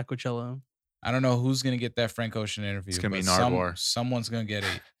get it. at Coachella. I don't know who's gonna get that Frank Ocean interview. gonna be but Nardwuar. Someone's gonna get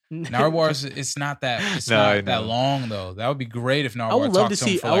it. Nardwuar's it's not that it's No, I not that know. long though. That would be great if Nardwuar I would love to talked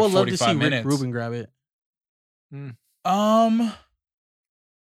him see. for I like would love to 45 see minutes. Rick Rubin grab it.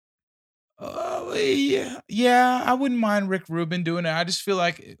 Yeah, I wouldn't mind Rick Rubin doing it. I just feel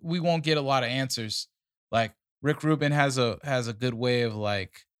like we won't get a lot of answers. Like Rick Rubin has a good way of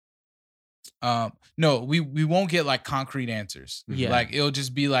like, no, we won't get like concrete answers. Yeah. Like it'll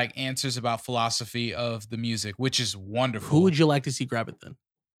just be like answers about philosophy of the music, which is wonderful. Who would you like to see grab it then,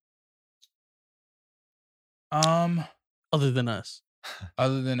 other than us?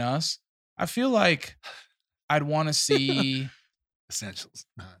 Other than us? I feel like I'd want to see Essentials.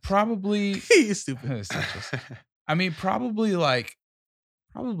 probably He's stupid. Essentials. I mean, probably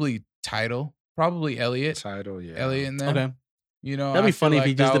Tidal, probably Elliot. Title, yeah. Elliot and them. Okay. You know, That'd be I feel funny if like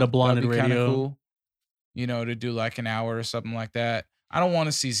he just that did a would- blonde that'd be kinda radio. Cool, you know, to do like an hour or something like that. I don't want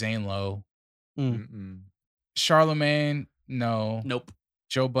to see Zane Lowe. Mm-mm. Charlemagne, no. Nope.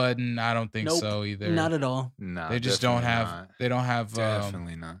 Joe Budden, I don't think Nope. so either. Not at all. Nah, They just don't definitely have. not. They don't have.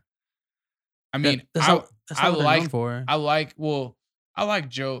 Definitely not. I mean, that's I not what they're known like- for. I like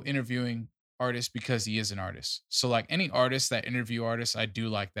Joe interviewing artists because he is an artist. So like any artist that interview artists, I do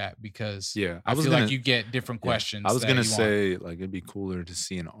like that because Yeah, I feel like you get different yeah, questions. I was that gonna you want. say like it'd be cooler to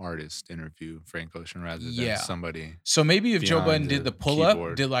see an artist interview Frank Ocean rather than Yeah. somebody. So maybe if Joe Budden behind did the the pull up,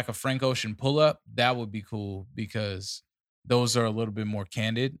 keyboard. did like a Frank Ocean pull up, that would be cool because those are a little bit more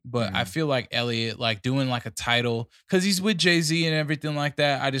candid. But I Mhm. feel like Elliot, like doing like a title, because he's with Jay-Z and everything like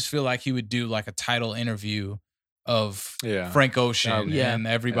that. I just feel like he would do like a title interview of Yeah. Frank Ocean, Yeah. and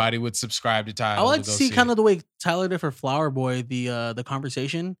everybody would subscribe to I title. would like to to go see it. kind of the way Tyler did for Flower Boy, the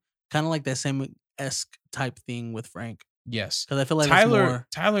conversation, kind of like that same esque type thing with Frank, Yes. because I feel like that's more.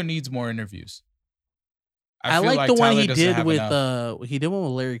 Tyler needs more interviews. I feel like the one Tyler he doesn't did have with enough. he did one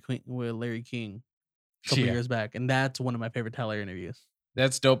with Larry King a couple Yeah. years back, and that's one of my favorite Tyler interviews.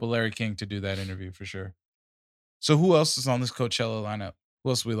 That's dope of Larry King to do that interview for sure. So who else is on this Coachella lineup? Who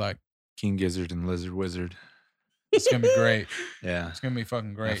else we like? King Gizzard and Lizard Wizard. It's gonna be great. Yeah. It's gonna be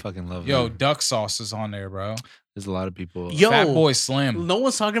fucking I great. fucking love Yo, them. Duck Sauce is on there, bro. There's a lot of people. Yo, Fat Boy Slim. No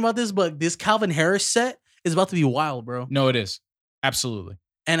one's talking about this, but this Calvin Harris set is about to be wild, bro. No, it is. Absolutely.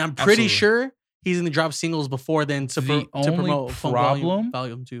 And I'm pretty Absolutely. sure he's gonna drop singles before then to, The to only promote Funk problem-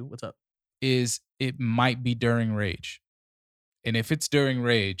 Volume 2. What's up? Is it might be during Rage. And if it's during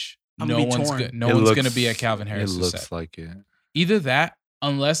Rage, I'm no gonna be one's torn. no It one's looks- gonna be at Calvin Harris' It looks set. like it. Either that,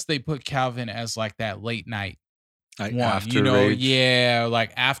 unless they put Calvin as like that late night Like one, after you know, Rage. yeah,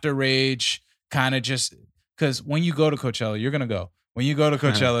 like after Rage, kind of just because when you go to Coachella, you're gonna go. When you go to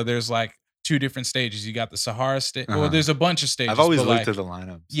Coachella, there's like two different stages. You got the Sahara stage, Uh-huh. or there's a bunch of stages. I've always but, looked like, at the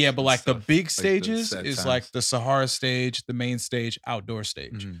lineups. yeah, but and like the stuff, big like the stages set is times. like the Sahara stage, the main stage, outdoor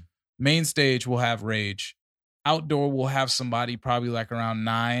stage. Mhm. Main stage will have Rage. Outdoor will have somebody probably like around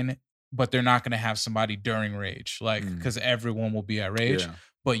 9, but they're not gonna have somebody during Rage, like Mm. because everyone will be at Rage. Yeah.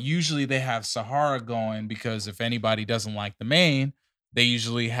 But usually they have Sahara going because if anybody doesn't like the main, they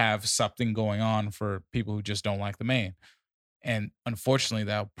usually have something going on for people who just don't like the main. And unfortunately,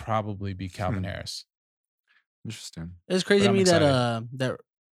 that'll probably be Calvin Harris. Interesting. It's crazy But to I'm me excited. that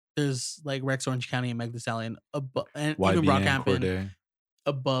there's like Rex Orange County and Meg Thee Stallion and YBN even Brockhampton Corday.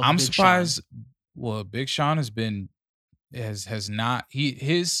 above. I'm Big surprised. Sean. Well, Big Sean has not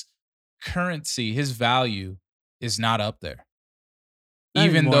his currency, his value is not up there. Not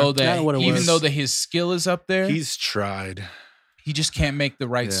Even anymore. though Not what it was. that his skill is up there, He's tried. he just can't make the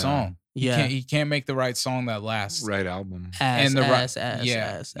right Yeah. song. Yeah. He can't make the right song that lasts. Right album. Ass, and the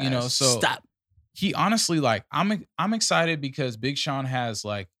ass, you know, so stop. he honestly, like, I'm excited because Big Sean has,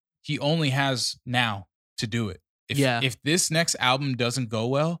 like, he only has now to do it. If this next album doesn't go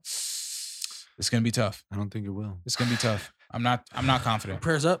well, it's gonna be tough. I don't think it will. It's gonna be tough. I'm not confident.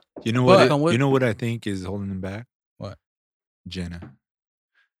 Prayers up. You know But- what? You know what I think is holding him back? What? Jenna.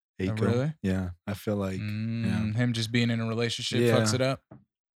 Oh, Aiko. really? Yeah. I feel like Him just being in a relationship Yeah. fucks it up.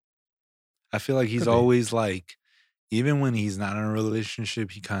 I feel like he's Could be. always like, even when he's not in a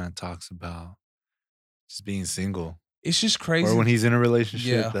relationship, he kind of talks about just being single. It's just crazy. Or when he's in a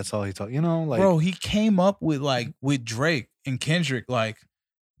relationship, Yeah. that's all he talks. You know, like Bro, he came up with with Drake and Kendrick. Like,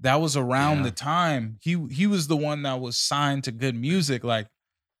 that was around Yeah. the time he was the one that was signed to Good Music. Like,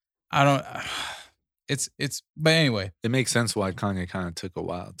 I don't. It's. But anyway, it makes sense why Kanye kind of took a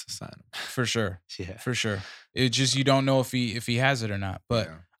while to sign him. for sure, Yeah. for sure. It just, you don't know if he has it or not. But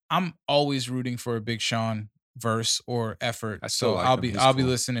Yeah. I'm always rooting for a Big Sean verse or effort. I still So like I'll him. be He's I'll be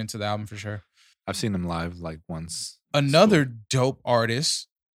cool. listening to the album for sure. I've seen him live like once. Another dope artist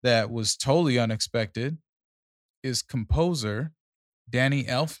that was totally unexpected is composer Danny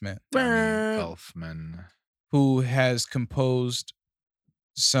Elfman, Danny Elfman. who has composed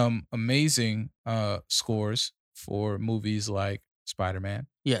some amazing scores for movies like Spider-Man,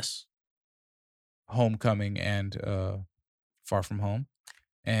 Yes. Homecoming, and Far From Home,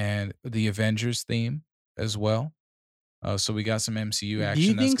 and the Avengers theme as well. So we got some MCU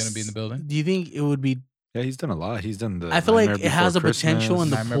action that's going to be in the building. Do you think it would be? Yeah, he's done a lot. He's done the. I feel like Nightmare it has Before a potential in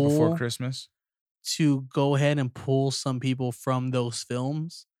the Christmas. Nightmare Before pool Christmas. to go ahead and pull some people from those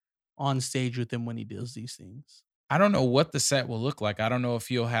films on stage with him when he does these things. I don't know what the set will look like. I don't know if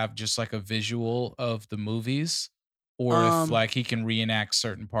he'll have just like a visual of the movies, or if like he can reenact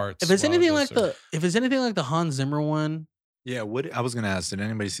certain parts. If it's while anything those like are- if it's anything like the Hans Zimmer one, Yeah, what I was gonna ask, did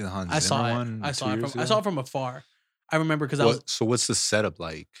anybody see the Hans I Zimmer saw it. one? I 2 saw it years from ago? afar. I remember because I was So what's the setup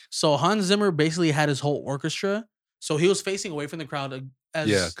like? so Hans Zimmer basically had his whole orchestra, so he was facing away from the crowd Yeah,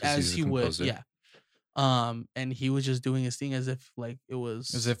 'cause as he's a he would, composer. yeah. And he was just doing his thing as if like it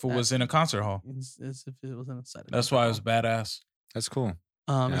was as if it was in a concert hall. as if it was inside. That's why it was badass. That's cool.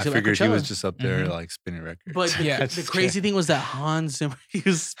 Yeah, Yeah, I except at figured he was Coachella. just up there Mhm. like spinning records. But the, Yeah. the crazy thing was that Hans Zimmer, he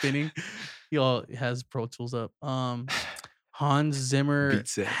was spinning. He all has Pro Tools up. Hans Zimmer Beat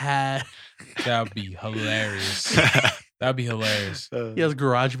set. had That would be hilarious. That'd be hilarious. he has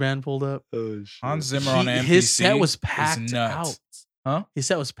GarageBand pulled up. Oh, shit. Hans Zimmer on MPC. His set was is packed nuts. out. Huh? His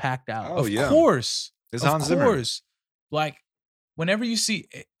set was packed out. Oh, Of yeah. course. It's of Hans Zimmer. course. Like, whenever you see,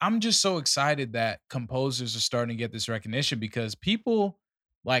 I'm just so excited that composers are starting to get this recognition because people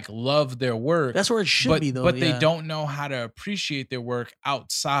like love their work. That's where it should but, be though. But they yeah. don't know how to appreciate their work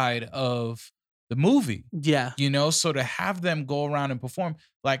outside of the movie. Yeah. You know, so to have them go around and perform,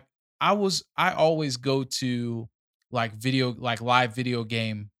 like I always go to like live video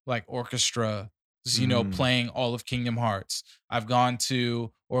game, like orchestra, you know, Mm. playing all of Kingdom Hearts. I've gone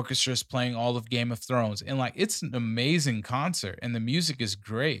to orchestras playing all of Game of Thrones, and like it's an amazing concert and the music is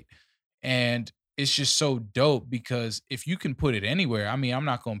great. And it's just so dope because if you can put it anywhere, I mean, I'm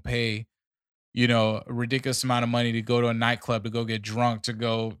not going to pay, you know, a ridiculous amount of money to go to a nightclub to go get drunk to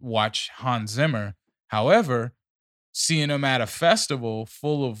go watch Hans Zimmer. However, seeing him at a festival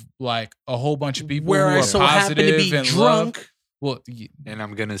full of like a whole bunch of people Where who I are so happen to positive be and drunk. love, well, And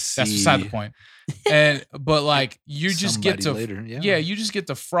I'm gonna see. that's beside the point. But like you just get to somebody later. yeah, you just get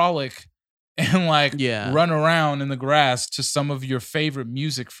to frolic and like Yeah. run around in the grass to some of your favorite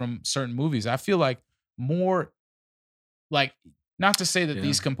music from certain movies. I feel like more like, not to say that Yeah.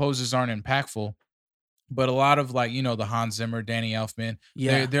 these composers aren't impactful, but a lot of like, you know, the Hans Zimmer, Danny Elfman,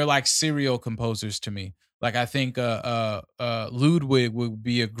 Yeah. they're like serial composers to me. Like I think Ludwig would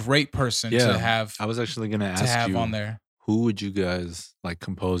be a great person Yeah. to have I was actually gonna ask you on there. who would you guys like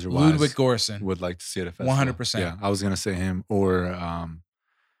composer wise Ludwig Göransson. would like to see at a festival? 100%. Yeah, I was gonna say him or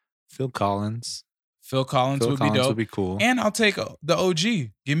Phil Collins. Phil Collins Phil would Collins be dope. would be cool. And I'll take the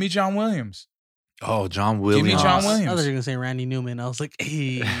OG. Give me John Williams. Oh, John me Williams. John I Williams. thought you were gonna say Randy Newman. I was like,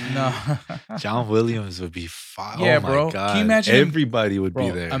 hey, No. John Williams would be fire. Yeah, oh my bro. Can God. you imagine him- Everybody would Bro,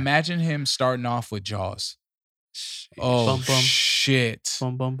 be there. imagine him starting off with Jaws. Oh Bum, bum. shit!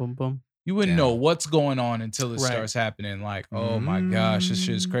 Boom, boom, boom, boom. You wouldn't Damn. know what's going on until it Right. starts happening. Like, oh my gosh, this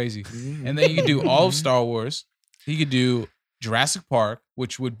shit is crazy. Mm. And then you could do all of Star Wars. You could do Jurassic Park,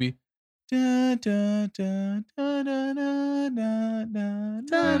 which would be. I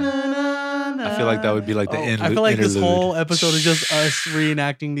I feel like that would be like the I feel like this interlude. whole episode is just us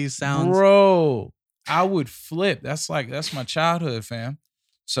reenacting these sounds. Bro, I would flip. That's my childhood, fam.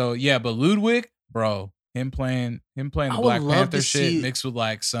 So yeah, but Ludwig, bro, him playing the I would Black love Panther to shit see- mixed with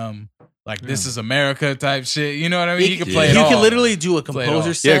like some This Yeah. Is America type shit. You know what I mean? He could play it You all. can literally do a Play it all.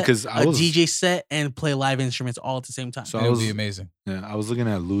 composer Yeah, set, because a DJ set, and play live instruments all at the same time. So It I would was be amazing. I was looking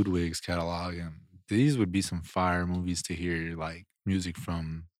at Ludwig's catalog, and these would be some fire movies to hear, like music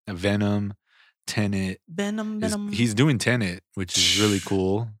from Venom, Tenet. Venom. He's doing Tenet, which is really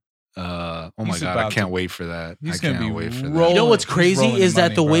cool. Oh my He's god, I about can't to- wait for that. I he's gonna can't be wait for rolling. You know what's He's crazy rolling is the that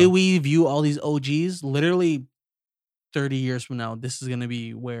money, the bro. way we view all these OGs, literally 30 years from now, this is gonna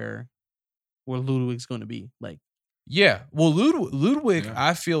be where Ludwig's gonna be. Like, Yeah. Well, Ludwig, Yeah.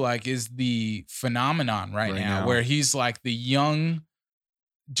 I feel like is the phenomenon right Right now, now. where he's like the young,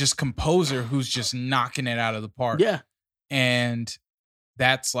 just composer who's just knocking it out of the park. yeah, And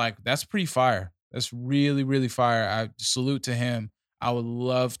that's pretty fire. That's really, really fire. I salute to him. I would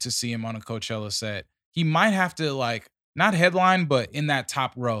love to see him on a Coachella set. He might have to like not headline, but in that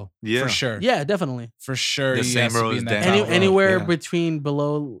top row. Yeah. For sure. yeah, definitely. For sure. The he same has to row be as in that Dan. top row. Anywhere yeah. between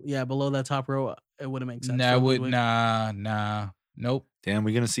below that top row, it wouldn't make sense. Nah, for would Ludwig. nah. Nope. Damn,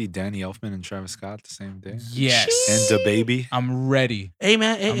 we're gonna see Danny Elfman and Travis Scott the same day. Yes. And the baby. I'm ready. Hey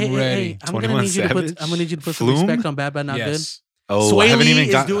man, I'm hey, ready. I'm gonna 21 need you to put. Savage? I'm gonna need you to put some Flume? respect on Bad Bad Not Yes. Oh, Sway I haven't Lee even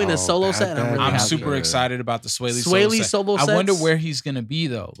is got, doing a solo Bad set, and I'm Bad really I'm happy. super Bad. excited about the Sway Lee Sway Lee solo set. solo I wonder sets? where he's gonna be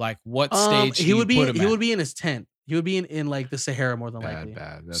though. Like what good. stage He would be. put him He at? would be in his tent. He would be in like the Sahara more than likely.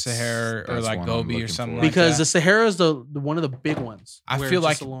 Bad. That's, Sahara or that's like one I'm Gobi or looking something for. like Because that. the Sahara is the one of the big ones. I where feel it's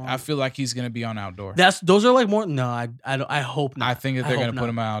like just along- I feel like he's gonna be on outdoor. those are like more. No, I hope not. I think that they're hope gonna put not.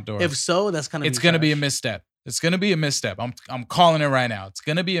 him on outdoor. If so, that's kind of. It's gonna be a misstep. It's gonna be a misstep. I'm calling it right now. It's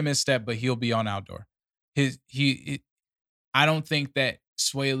gonna be a misstep, but he'll be on outdoor. I don't think that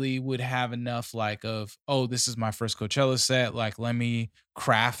Sway Lee would have enough this is my first Coachella set. Like, let me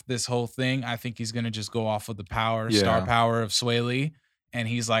craft this whole thing. I think he's gonna just go off of the star Yeah. power of Sway Lee, and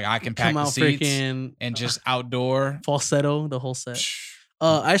he's like, I can pack come the out seats freaking and just outdoor. falsetto the whole set.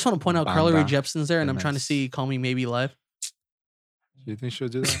 I just want to point out Carly Rae Banda. Jepsen's there, and I'm trying to Goodness. see Call Me Maybe live. Do you think she'll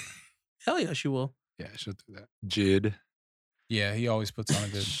do that? Hell yeah, she will. Yeah, she'll do that. Jid. Yeah, he always puts on a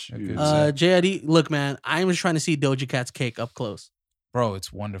good Shoot. set. JID, look, man, I'm just trying to see Doja Cat's cake up close. Bro,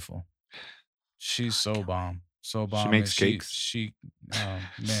 it's wonderful. She's so bomb. So bomb. makes and cakes? She man.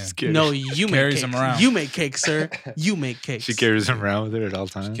 Scary. No, you make Carries cakes. them around. You make cakes, sir. You make cakes. She carries him around with her at all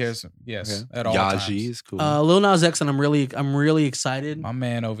times. She cares. Yes, Okay. at all Yaji times. is cool. Lil Nas X, and I'm really excited. My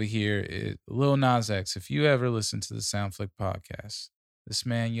man over here is Lil Nas X. If you ever listen to the Soundflick podcast, this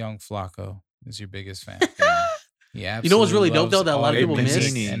man, Young Flacco, is your biggest fan. Yeah, You know what's really dope, though, that a lot of people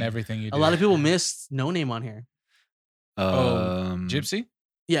miss? and everything you do. A lot of people missed No Name on here. Gypsy.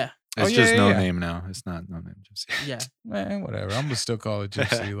 Yeah, Oh, It's yeah, just yeah, no yeah. name now. It's not no name Gypsy. yeah. Man, whatever. I'm gonna still call it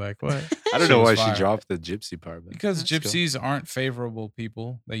Gypsy. Like what? I don't Shit know why was she fire. dropped the Gypsy part. But Because let's go. gypsies aren't favorable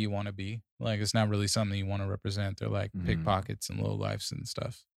people that you want to be. Like it's not really something you want to represent. They're like Mhm. pickpockets and low lifes and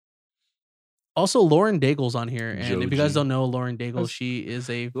stuff. Also, Lauren Daigle's on here, and if you guys Joji. don't know Lauren Daigle, That's- she is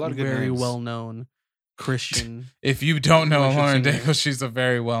a lot of good very names. well-known Christian. If you don't know Worship Lauren singer. Daigle, she's a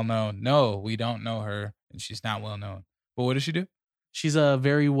very well known. No, we don't know her, and she's not well known. But what does she do? She's a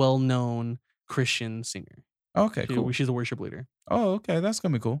very well-known Christian singer. Okay, cool. She's a worship leader. Oh, okay, that's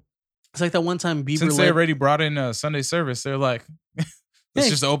gonna be cool. It's like that one time Bieber Since they led, already brought in a Sunday service, they're like, let's Hey,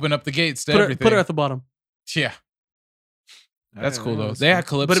 just open up the gates to put everything. her at the bottom. Yeah, that's cool though. That's They had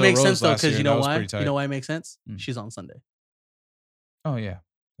cool. Calypso But it makes Rose sense though, last year, because you that know was why? pretty tight. You know why it makes sense? Mm. She's on Sunday. Oh yeah,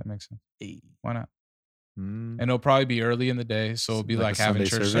 that makes sense. Hey. Why not? Mm. And it'll probably be early in the day, so it'll be Like like a having Sunday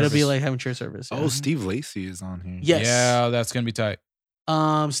church service? service. It'll be like having church service. Oh, yeah. Steve Lacy is on here. Yes. Yeah, that's gonna be tight.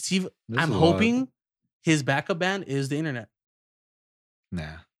 Steve, There's I'm a lot. hoping his backup band is the internet.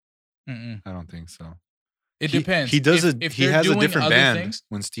 Nah, Mm-mm. I don't think so. It He- depends. He does If- it. if He they're has a doing different other band. things-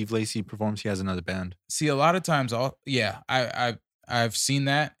 When Steve Lacy performs, he has another band. See, a lot of times, I've seen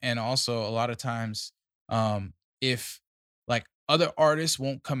that, and also a lot of times, if like other artists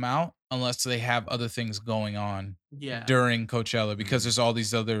won't come out unless they have other things going on Yeah. during Coachella, because there's all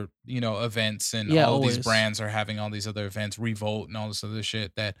these other events, and Yeah, all these always. brands are having all these other events, Revolt and all this other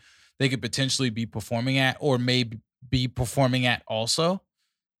shit that they could potentially be performing at, or maybe be performing at also.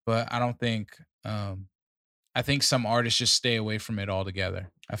 But I don't think I think some artists just stay away from it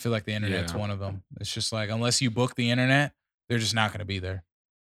altogether. I feel like the internet's Yeah. one of them. It's just like, unless you book the internet, they're just not going to be there.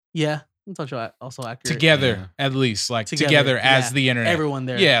 Yeah, that's also accurate. Together, at least. Like, together as yeah. the internet. Everyone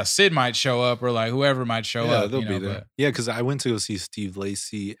there. Yeah, Sid might show up or like whoever might show Yeah, up. they'll you be know, there. but- Yeah, because I went to go see Steve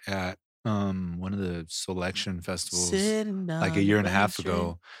Lacy at one of the selection festivals Sitting like a down year and the a half main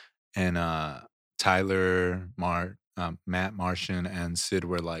ago, and Tyler, Matt Martian, and Sid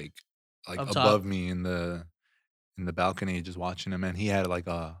were like Up top. above me in the balcony, just watching him, and he had like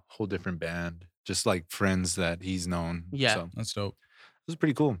a whole different band, just like friends that he's known. Yeah. so it That's dope. was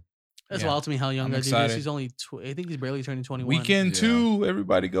pretty cool. That's Yeah. wild to me how young I'm that dude is. excited. He's only, I think he's barely turning 21. Weekend Yeah. 2,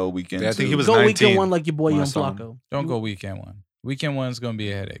 everybody go weekend Yeah, I 2. think he was Go 19 weekend one like your boy when I Young saw him. Flacco. Don't go weekend 1. Weekend 1 is going to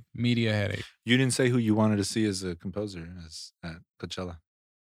be a headache. Media headache. You didn't say who you wanted to see as a composer at Coachella.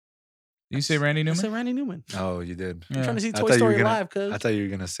 Did you say Randy I Newman? said Randy Newman. Oh, you did. I'm trying to see I Toy thought you were Story gonna- live, cuz. I thought you were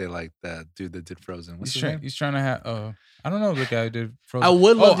gonna say like that dude that did Frozen. What's his name? He's trying to have. I don't know the guy who did Frozen. I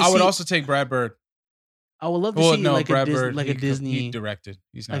would love to I would see- also take Brad Bird. I would love to Well, see no, like Brad a Bird. He Disney, directed.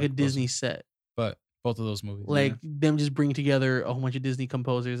 He's not like a composer. Disney set. But both of those movies. Like them just bring together a whole bunch of Disney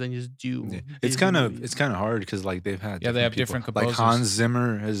composers and just do. Yeah. It's Disney kind of movies. hard because like they've had Yeah, they have people. different Like composers. Hans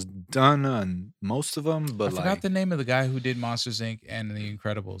Zimmer has done on most of them, I but forgot like the name of the guy who did Monsters Inc. and The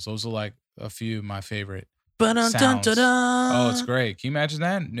Incredibles. Those are like a few of my favorite. Ba-dun, dun, sounds. dun, dun. Oh, it's great. Can you imagine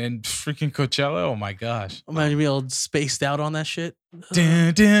that? And freaking Coachella. Oh my gosh. Imagine me all spaced out on that shit.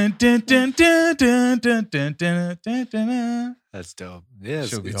 Dun, dun, dun, dun, dun, dun, dun, dun, dun, dun, dun. that's dope. Yeah,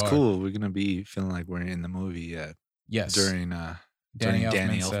 Should be it's hard. cool. We're gonna be feeling like we're in the movie Yes. during Danny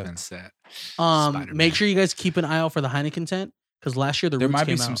Danny Elfman's set. Elfman's set. Make Spider-Man. sure you guys keep an eye out for the Heineken tent because last year the There Roots might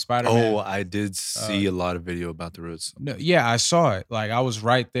be came some out. Spider-Man. Oh, I did see a lot of video about the Roots. No, yeah, I saw it. Like, I was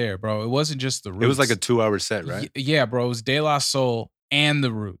right there, bro. It wasn't just the Roots. It was like a 2-hour set, right? Yeah, bro. It was De La Soul and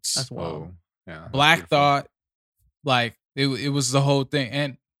the Roots. That's wild. Whoa. Yeah. that's Black beautiful. Thought. Like, it was the whole thing.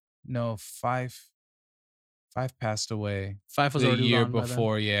 And no, Five passed away Five was the already year gone by then.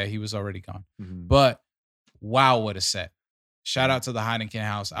 before. Yeah, he was already gone. Mhm. But wow, what a set. Shout out to the Heineken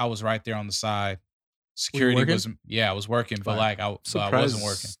House. I was right there on the side. Security working? was I was working, but Fire. like I wasn't Surprise.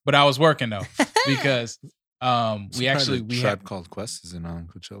 working. But I was working though. Because we actually we Tribe had Called Quest is in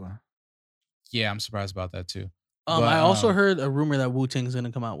Coachella. yeah, I'm surprised about that too. I But, also heard a rumor that Wu Tang's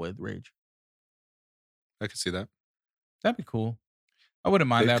gonna come out with Rage. I could see that. That'd be cool. I wouldn't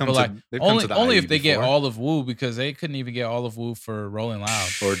mind They've that, come but to- like they've come only to the only IE if they get before. all of Wu, because they couldn't even get all of Wu for Rolling Loud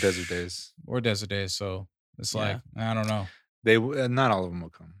Or Desert Days. or Desert Days. So it's Yeah. like I don't know. They not all of them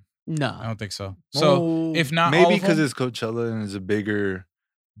will come. I No. don't think so. So Oh, if not, all Maybe of because them, it's Coachella and it's a bigger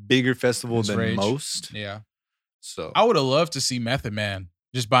festival It's than Rage. most. yeah, So I would have loved to see Method Man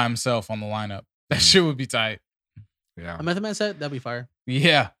just by himself on the lineup. That Mm. shit would be tight. yeah. a Method Man set that'd be fire.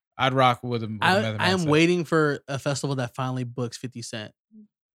 Yeah, I'd rock with him. With a Method Man I am set. waiting for a festival that finally books 50 Cent.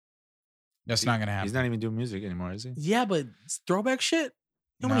 That's not gonna happen. He's not even doing music anymore, is he? Yeah, but it's throwback shit.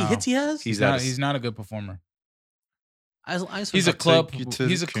 You know how many No. hits he has? He's out of- He's not a good performer. He's He's a I'll club. take you to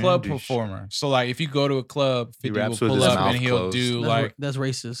He's the a club candy performer. So like, if you go to a club, 50 will raps with pull his up mouth and he'll closed. do like that's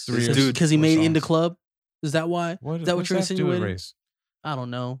racist. three or Because he four made songs. Into Club. Is that why? What, Is that what what's you're that to do with insinuating? race? I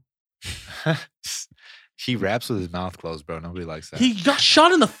don't know. He raps with his mouth closed, bro. Nobody likes that. He got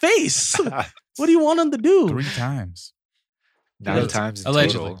shot in the face. What do you want him to do? 3 times. 9 times in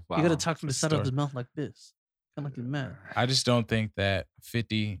Allegedly. total. You gotta Wow. talk from the Good center of story. his mouth like this. Kind of like he's mad. I just don't think that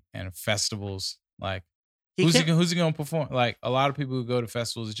 50 and festivals like He who's can't- he gonna perform? Like a lot of people who go to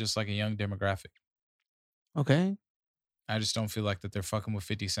festivals is just like a young demographic. Okay. I just don't feel like that they're fucking with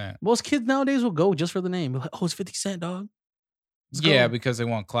 50 Cent. Most kids nowadays will go just for the name. Be like, oh, it's 50 Cent, dog. Let's Yeah, go. because they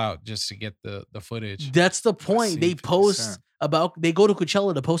want clout just to get the footage. That's the point. see They 50 post Cent. they go to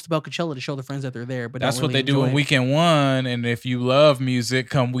Coachella to post about Coachella to show their friends that they're there. But That's don't what really they do enjoy in it. weekend 1. And if you love music,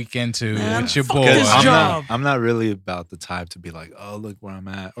 come weekend 2 Man, with your fuck boy. his I'm job. not, I'm not really about the type to be like, oh, look where I'm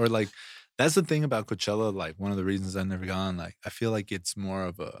at. Or like, that's the thing about Coachella. Like, one of the reasons I've never gone, like, I feel like it's more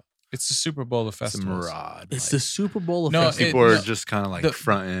of It's the Super Bowl of it's a festivals. mirage. It's like, the Super Bowl of No, festivals. people are no, just kind of like the-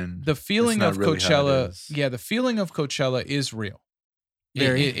 fronting. The feeling not of really how it Coachella, is. yeah, the feeling of Coachella is real.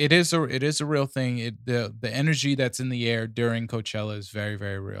 Very. It is a real thing. The energy that's in the air during Coachella is very,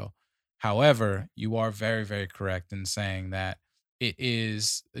 very real. However, you are very, very correct in saying that it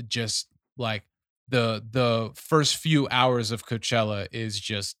is just like the first few hours of Coachella is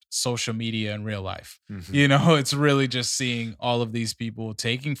just social media in real life. Mhm. You know, it's really just seeing all of these people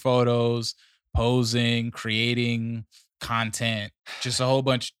taking photos, posing, creating content, just a whole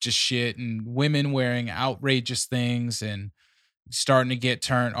bunch of just shit, and women wearing outrageous things and starting to get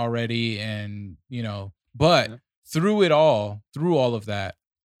turned already. And, you know, but Yeah. through all of that,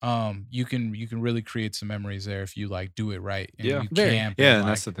 you can really create some memories there if you like do it right and Yeah. you Very. camp. Yeah, and, and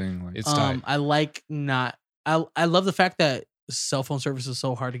that's like, the thing. Like, it's tight. I like not. I love the fact that cell phone service is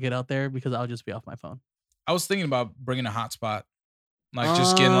so hard to get out there because I'll just be off my phone. I was thinking about bringing a hotspot, like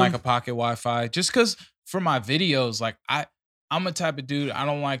just getting like a pocket Wi-Fi, just because for my videos, like I'm a type of dude, I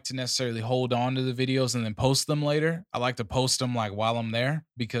don't like to necessarily hold on to the videos and then post them later. I like to post them like while I'm there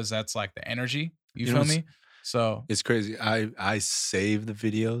because that's like the energy. You You know, feel me? So it's crazy. I save the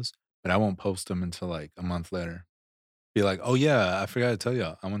videos, but I won't post them until like a month later. Be like, oh yeah, I forgot to tell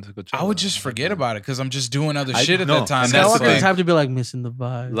y'all. I went to Coachella. I would just forget about it because I'm just doing other I- shit at no, that time. and That's that's the Skywalker thing. doesn't have to be like missing the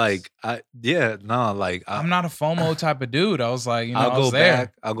vibes. Like I'm not a FOMO type of dude. I was like, you know, I'll I was go there.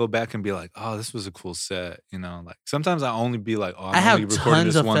 back. I'll go back and be like, oh, this was a cool set. You know, like sometimes I only be like, oh, I I'm have only recording tons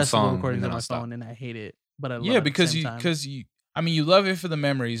this of one festival song, recordings and then on my I'll stop. phone, and I hate it. But I love Yeah, it at the because same time. you I mean you love it for the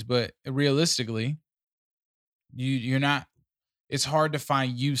memories, but realistically, you're not. It's hard to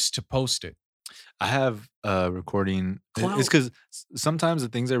find use to post it. I have recording. Clout. It's because sometimes the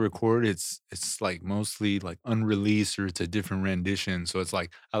things I record, it's like mostly like unreleased or it's a different rendition. So it's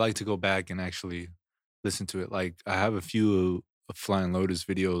like I like to go back and actually listen to it. Like I have a few of Flying Lotus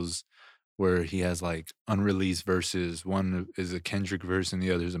videos where he has like unreleased verses. One is a Kendrick verse and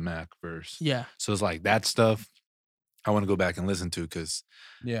the other is a Mac verse. Yeah, So it's like that stuff I want to go back and listen to because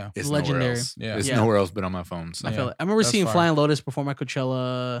Yeah. it's Legendary. nowhere else. Yeah. It's Yeah. nowhere else but on my phone. So I feel Yeah, it. I remember that's seeing fire. Flying Lotus perform at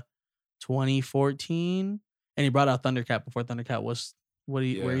Coachella 2014, and he brought out Thundercat before Thundercat was where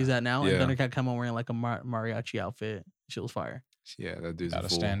Yeah. he's at now. Yeah. And Thundercat come on wearing like a mariachi outfit. Shit was fire. yeah, that dude's a Gotta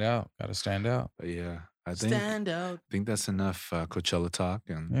fool. stand out. Gotta stand out. But yeah, I think Stand out. that's enough Coachella talk.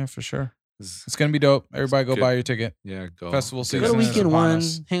 And Yeah, for sure. this- It's gonna be dope. Everybody go good. buy your ticket. yeah, go. Festival Get season Go to is weekend upon one.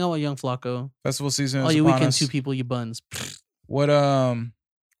 us. Hang out with Young Flacco. Festival season All is you upon weekend us. two people, you buns. What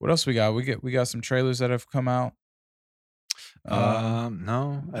else we got? We got some trailers that have come out.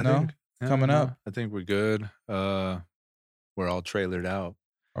 No, I no? think Coming no, up? I think we're good. We're all trailered out.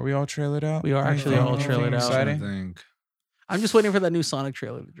 Are we all trailered out? We are actually Anything- all anything trailered out. I Exciting? think. I'm just waiting for that new Sonic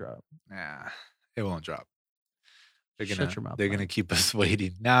trailer to drop. Nah, it won't drop. They're Shut gonna your mouth, they're Mike. gonna keep us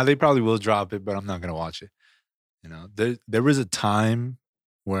waiting. Nah, they probably will drop it, but I'm not gonna watch it. You know, there was a time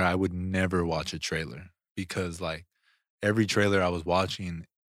where I would never watch a trailer because like every trailer I was watching,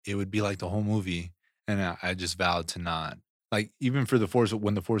 it would be like the whole movie, and I just vowed to not. Like even for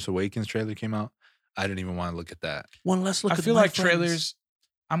when the Force Awakens trailer came out, I didn't even want to look at that. One less look I at feel my like friends. trailers.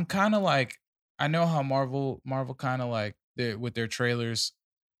 I'm kind of like, I know how Marvel kind of like with their trailers,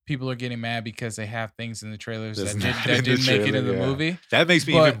 people are getting mad because they have things in the trailers That's that not in the didn't make it trailer, in the yeah. movie. That makes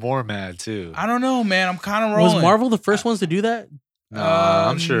me But- even more mad too. I don't know, man. I'm kind of rolling. Was Marvel the first ones to do that? Nah,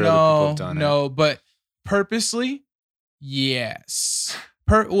 I'm sure other people have done it. No, but purposely, yes.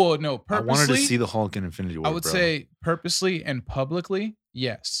 I Purposely. wanted to see the Hulk in Infinity War. I would bro. say purposely and publicly,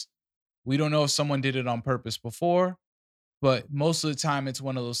 yes. We don't know if someone did it on purpose before, but most of the time it's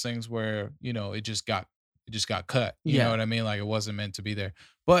one of those things where, you know, it just got cut. You Yeah. know what I mean? Like it wasn't meant to be there.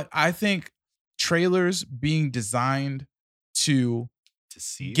 But I think trailers being designed to to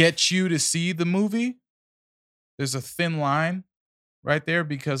see get you to see the movie, there's a thin line right there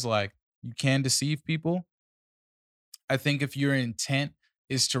because like you can deceive people. I think if your intent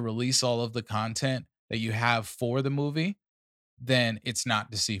is to release all of the content that you have for the movie, then it's not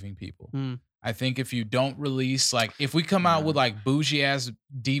deceiving people. Hmm. I think if you don't release, like if we come out with like bougie ass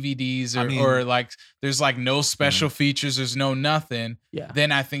DVDs or, I mean- or like there's like no special features, there's no nothing, Yeah.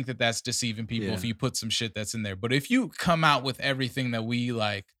 then I think that that's deceiving people Yeah. if you put some shit that's in there. But if you come out with everything that we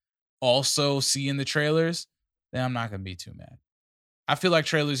like also see in the trailers, then I'm not going to be too mad. I feel like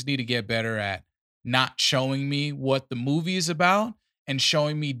trailers need to get better at not showing me what the movie is about and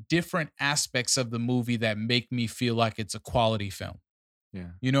showing me different aspects of the movie that make me feel like it's a quality film.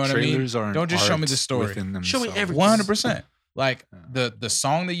 Yeah, You know what I mean? trailers are an Don't just show me art the story. within Show me themselves. everything. 100%. Like Yeah. the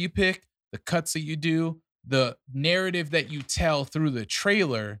song that you pick, the cuts that you do, the narrative that you tell through the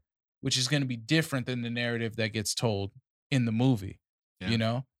trailer, which is going to be different than the narrative that gets told in the movie. Yeah. You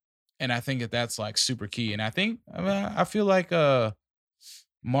know? And I think that that's like super key. And I feel like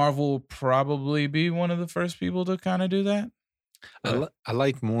Marvel will probably be one of the first people to kind of do that. I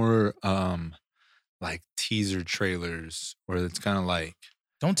like more like teaser trailers where it's kind of like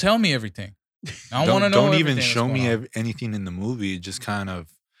Don't tell me everything. I want to know. Don't even everything that's show me going on. anything in the movie. Just kind of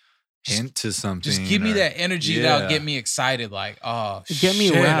hint to something. Just give me or- that energy that'll Yeah. get me excited. Like, oh, Get me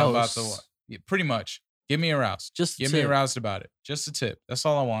shit, I'm about aroused. to yeah, pretty much. Get me aroused. Just Get me to- aroused about it. Just a tip. That's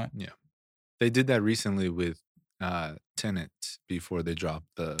all I want. They did that recently with Tenet before they dropped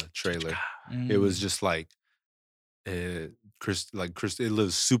the trailer. It was just like it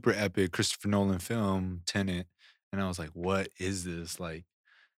was super epic Christopher Nolan film Tenet, and I was like, what is this? Like,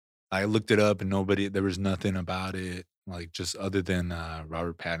 I looked it up and there was nothing about it, like just other than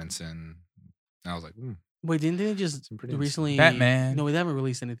Robert Pattinson. And I was like, Wait, didn't they just Seemed pretty recently? Batman. No, they haven't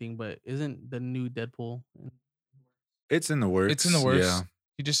released anything, but isn't the new Deadpool? it's in the works. It's in the works. Yeah.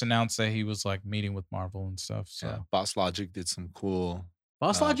 He just announced that he was like meeting with Marvel and stuff. So Yeah. Boss Logic did some cool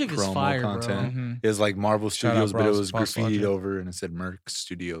Boss Logic is promo fire, content. Mhm. It was like Marvel Shout out Studios, but it was Boss graffitied Logic. over and it said Merc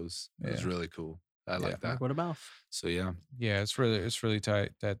Studios. It was Yeah. really cool. I Yeah. like that. Mark, what about? So yeah. yeah, it's really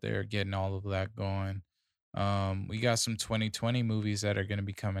tight that they're getting all of that going. We got some 2020 movies that are going to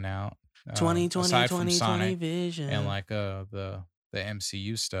be coming out. 2020, aside from 2020 Sonic vision. and like the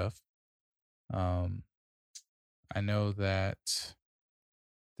MCU stuff. I know that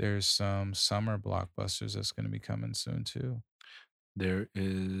there's some summer blockbusters that's going to be coming soon too. There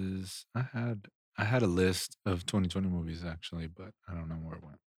is I had a list of 2020 movies actually, but I don't know where it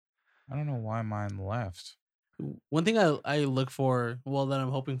went. I don't know why mine left. One thing I look for, well, that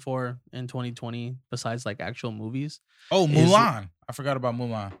I'm hoping for in 2020, besides like actual movies, Oh, Is- Mulan. I forgot about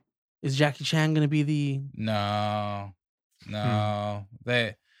Mulan. is Jackie Chan gonna be the? No.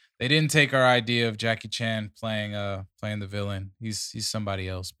 They didn't take our idea of Jackie Chan playing the villain. He's somebody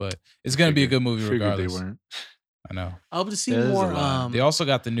else, but it's gonna be a good movie Figured regardless. They weren't. I know. I hope to see There's a more. lot. They also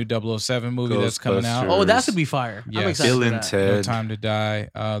got the new 007 movie that's coming out. Oh, that Ghostbusters. could be fire. I'm Yes. excited Bill for and that. Ted. No Time to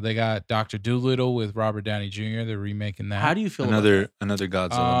Die. They got Dr. Dolittle with Robert Downey Jr. They're remaking that. How do you feel Another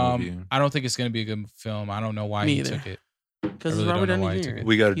Godzilla movie. I don't think it's gonna be a good film. I don't know why Me he either. took it. Because I it's really Robert don't know why Downey he took Jr. it.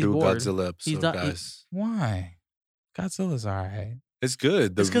 We got to He's do a bored. Godzilla episode, not- guys. Why? Godzilla's alright. It's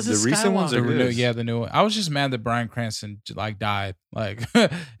good. The, It's 'cause the it's recent ones Skywalker. are The good. new, the new one. I was just mad that Bryan Cranston like died like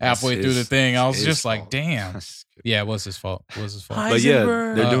halfway through the his- thing. I was his just like, fault. damn. That's good. Yeah, it was his fault. Hi. But yeah,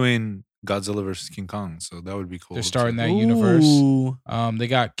 Heisenberg. they're doing Godzilla versus King Kong, so that would be cool. They're starting too. that universe. Ooh. They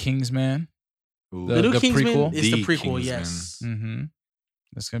got Kingsman. Ooh. The new the Kingsman prequel? is the The prequel. Kingsman. Yes. Mm-hmm.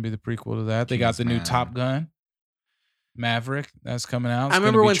 That's gonna be the prequel to that. They got the new Kingsman. Top Gun, Maverick. That's coming out. It's I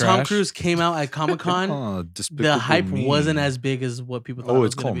remember gonna be when Tom trash. Cruise came out at Comic Con. Oh, The Despicable hype Me. wasn't as big as what people thought. Oh, it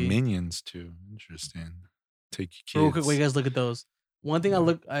it's was gonna called be. Minions too. Interesting. Take your Real kids. quick, wait, guys, look at those. One thing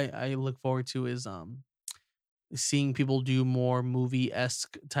Yeah. I look forward to is seeing people do more movie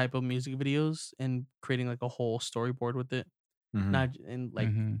esque type of music videos and creating like a whole storyboard with it, Mhm. not and like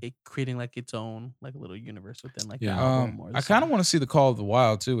Mhm. it creating like its own like little universe within like Yeah. the album. Or the I kind of song. want to see the Call of the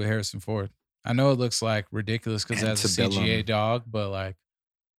Wild too with Harrison Ford. I know it looks like ridiculous because it has a CGA Antebellum. dog, but like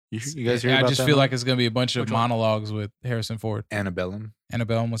You guys hear I about just that feel one? like it's gonna be a bunch of Which one? monologues with Harrison Ford. Annabellum.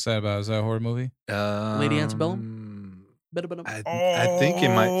 Annabelle, what's that about? Is that a horror movie? Lady Antebellum? I think it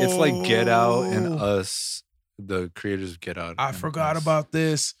might. It's like Get Out and Oh. Us, the creators of Get Out. I and forgot Us. about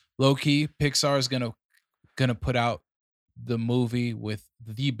this. Low key, Pixar is gonna put out the movie with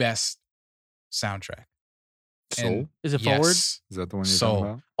the best soundtrack. Soul. And Is it forward? yes, Is that the one you're Soul. talking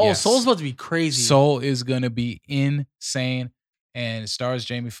about? Oh, Yes. Soul's about to be crazy. Soul is gonna be insane, and it stars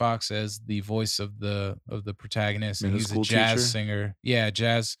Jamie Foxx as the voice of the protagonist, and Middle he's a school jazz teacher? singer. Yeah,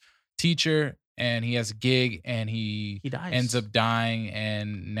 jazz teacher, and he has a gig, and he dies. ends up dying,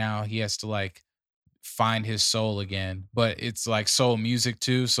 and now he has to like find his soul again. But it's like soul music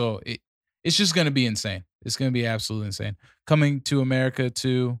too, so it's just gonna be insane. It's gonna be absolutely insane. Coming to America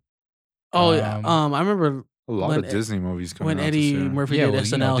too. Oh yeah. um, I remember A lot When of Disney movies coming when out Eddie this year. Murphy Yeah, did well,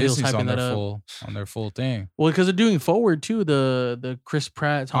 SNL, he was Disney's hyping on that their up. on their full thing. Well, because they're doing Forward too, the Chris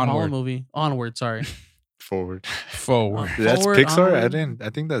Pratt Tom Onward. Holland movie. Onward, sorry. Forward. Forward. That's Forward, Pixar. Onward. I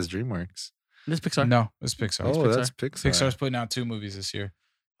think that's DreamWorks. This Pixar. No, it's Pixar. Oh, Pixar. that's Pixar. Pixar's putting out 2 movies this year.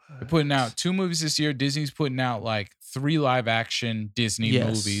 They're putting out 2 movies this year. Disney's putting out like 3 live action Disney Yes.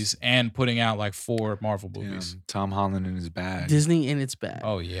 movies and putting out like 4 Marvel Damn, movies. Tom Holland in his bag. Disney in its bag.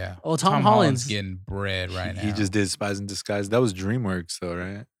 Oh yeah. Oh, Tom Holland's getting bread right now. He just did Spies in Disguise. That was DreamWorks, though,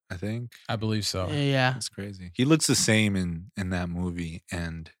 right? I think I believe so. Yeah. that's crazy. He looks the same in that movie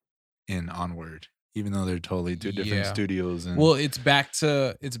and in Onward, even though they're totally 2 different Yeah. studios. And Well, it's back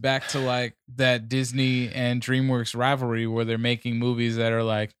to like that Disney and DreamWorks rivalry where they're making movies that are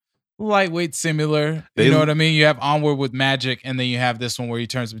like lightweight similar. They- You know what I mean? You have Onward with magic, and then you have this one where he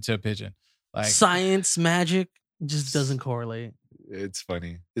turns into a pigeon. Like Science, magic just doesn't correlate. it's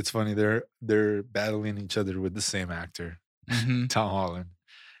funny. It's funny. They're battling each other with the same actor, mhm. Tom Holland.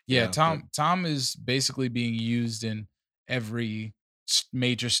 Yeah, Yeah, Tom is basically being used in every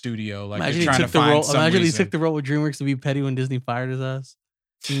major studio. Like Imagine they're he trying to took the find role. some Imagine he reason. took the role with DreamWorks to be petty when Disney fired his ass.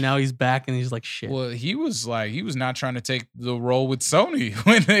 And now he's back and he's like, shit. Well, he was not trying to take the role with Sony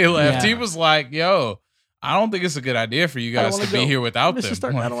when they left. Yeah. He was like, "Yo, I don't think it's a good idea for you I don't guys wanna to be go. here without Mr. them."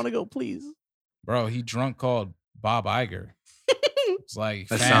 Stark, I Like, don't want to go, please. bro, he drunk called Bob Iger. It's like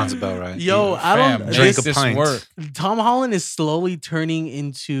That fam, sounds about right. Yo, I fam, don't. make Drink a this pint. work. Tom Holland is slowly turning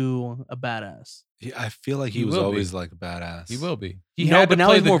into a badass. I feel like he He was will be. always like a badass. He will be. He No, had but to now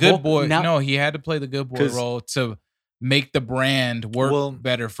play he's the more good vocal. boy. Now- No, he had to play the good boy 'Cause- role to make the brand work Well,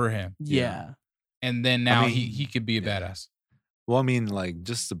 better for him. Yeah. And then now mean, he could be a yeah. badass. Well, I mean, like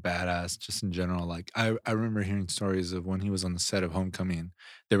just a badass, just in general. Like I remember hearing stories of when he was on the set of Homecoming,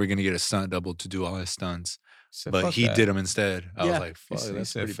 they were gonna get a stunt double to do all his stunts, Said, but "Fuck he that." did them instead. I Yeah. was like, He fuck, said- he that's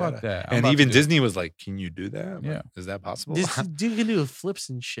said, pretty "Fuck badass. that. I'm And about to even do it." Disney was like, can you do that? I'm Yeah. like, is that possible? This dude can do flips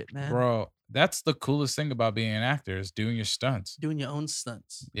and shit, man. Bro, that's the coolest thing about being an actor is doing your stunts. Doing your own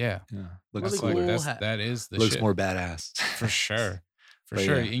stunts. Yeah. yeah, Really looks That's like cool like hat. that is the looks shit. more badass For sure. For But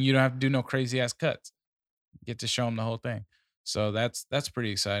sure. yeah. And you don't have to do no crazy ass cuts. Get to show them the whole thing. So that's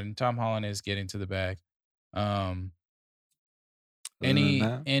pretty exciting. Tom Holland is getting to the bag. Other than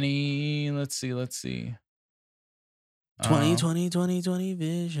Any that, let's see. 2020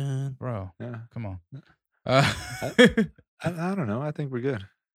 vision. Bro, yeah, come on. I don't know. I think we're good.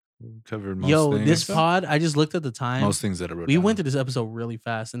 We covered most Yo, things. this pod, I just looked at the time. most things that I wrote We down. went through this episode really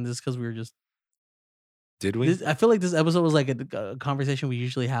fast, and this because we were just. Did we? I feel like this episode was like a conversation we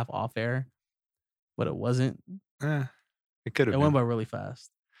usually have off air, but it wasn't. It could have It been. went by really fast.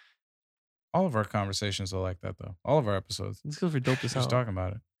 All of our conversations are like that though. All of our episodes. It's because we're dope as Just hell. talking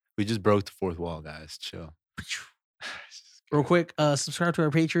about it. We just broke the fourth wall, guys. Chill. Real quick, subscribe to our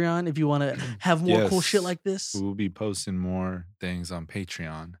Patreon if you want to have more cool shit Yes. like this. We will be posting more things on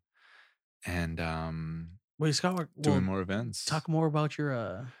Patreon, and Wait, Scott, doing more events. talk more about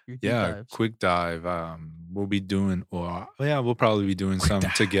your deep Yeah, dives. quick dive. We'll be doing, or yeah, we'll probably be doing some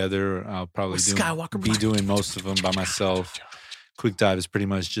together. I'll probably be doing most of them by myself. Quick dive is pretty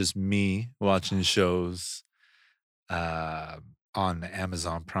much just me watching shows on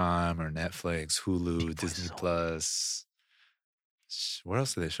Amazon Prime or Netflix, Hulu, Disney Plus. Where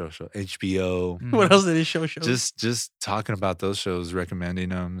else do they show? HBO. What else did it show? Just talking about those shows, recommending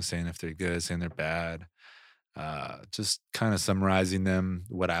them, saying if they're good, saying they're bad. Just kind of summarizing them,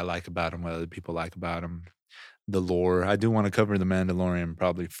 what I like about them, what other people like about them, the lore. I do want to cover The Mandalorian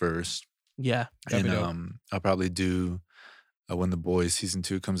probably first, Yeah. That'd and be dope. I'll probably do when The Boys season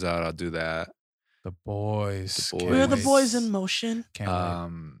 2 comes out. I'll do that. The boys. The Can't We're the wait. boys in motion. Can't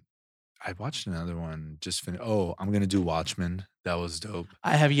wait. I watched another one. Just finished. Oh, I'm gonna do Watchmen. That was dope.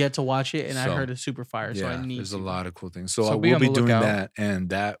 I have yet to watch it, and I So, heard it's super fire. So I need. there's to. a lot of cool things. So, So I be will on be the doing lookout. that, and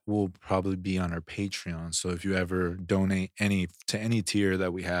that will probably be on our Patreon. So if you ever donate any tier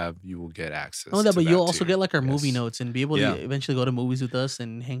that we have, you will get access. Oh, that, to but that you'll also tier. get like our movie Yes. notes and be able Yeah. to eventually go to movies with us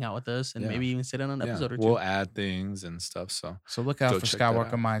and hang out with us and Yeah. maybe even sit on an Yeah, episode or two. we'll add things and stuff. So So look out go for check that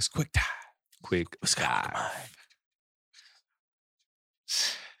Skywalker out. Mike's quick dive. quick. Skywalker dive.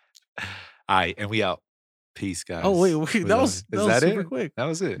 All right, and we out. Peace, guys. Oh wait, We're that was done. Is that super it? quick. That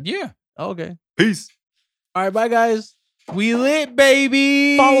was it. Yeah. Okay. Peace. All right, bye guys. We lit,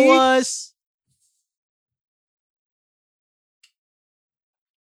 baby. Follow us.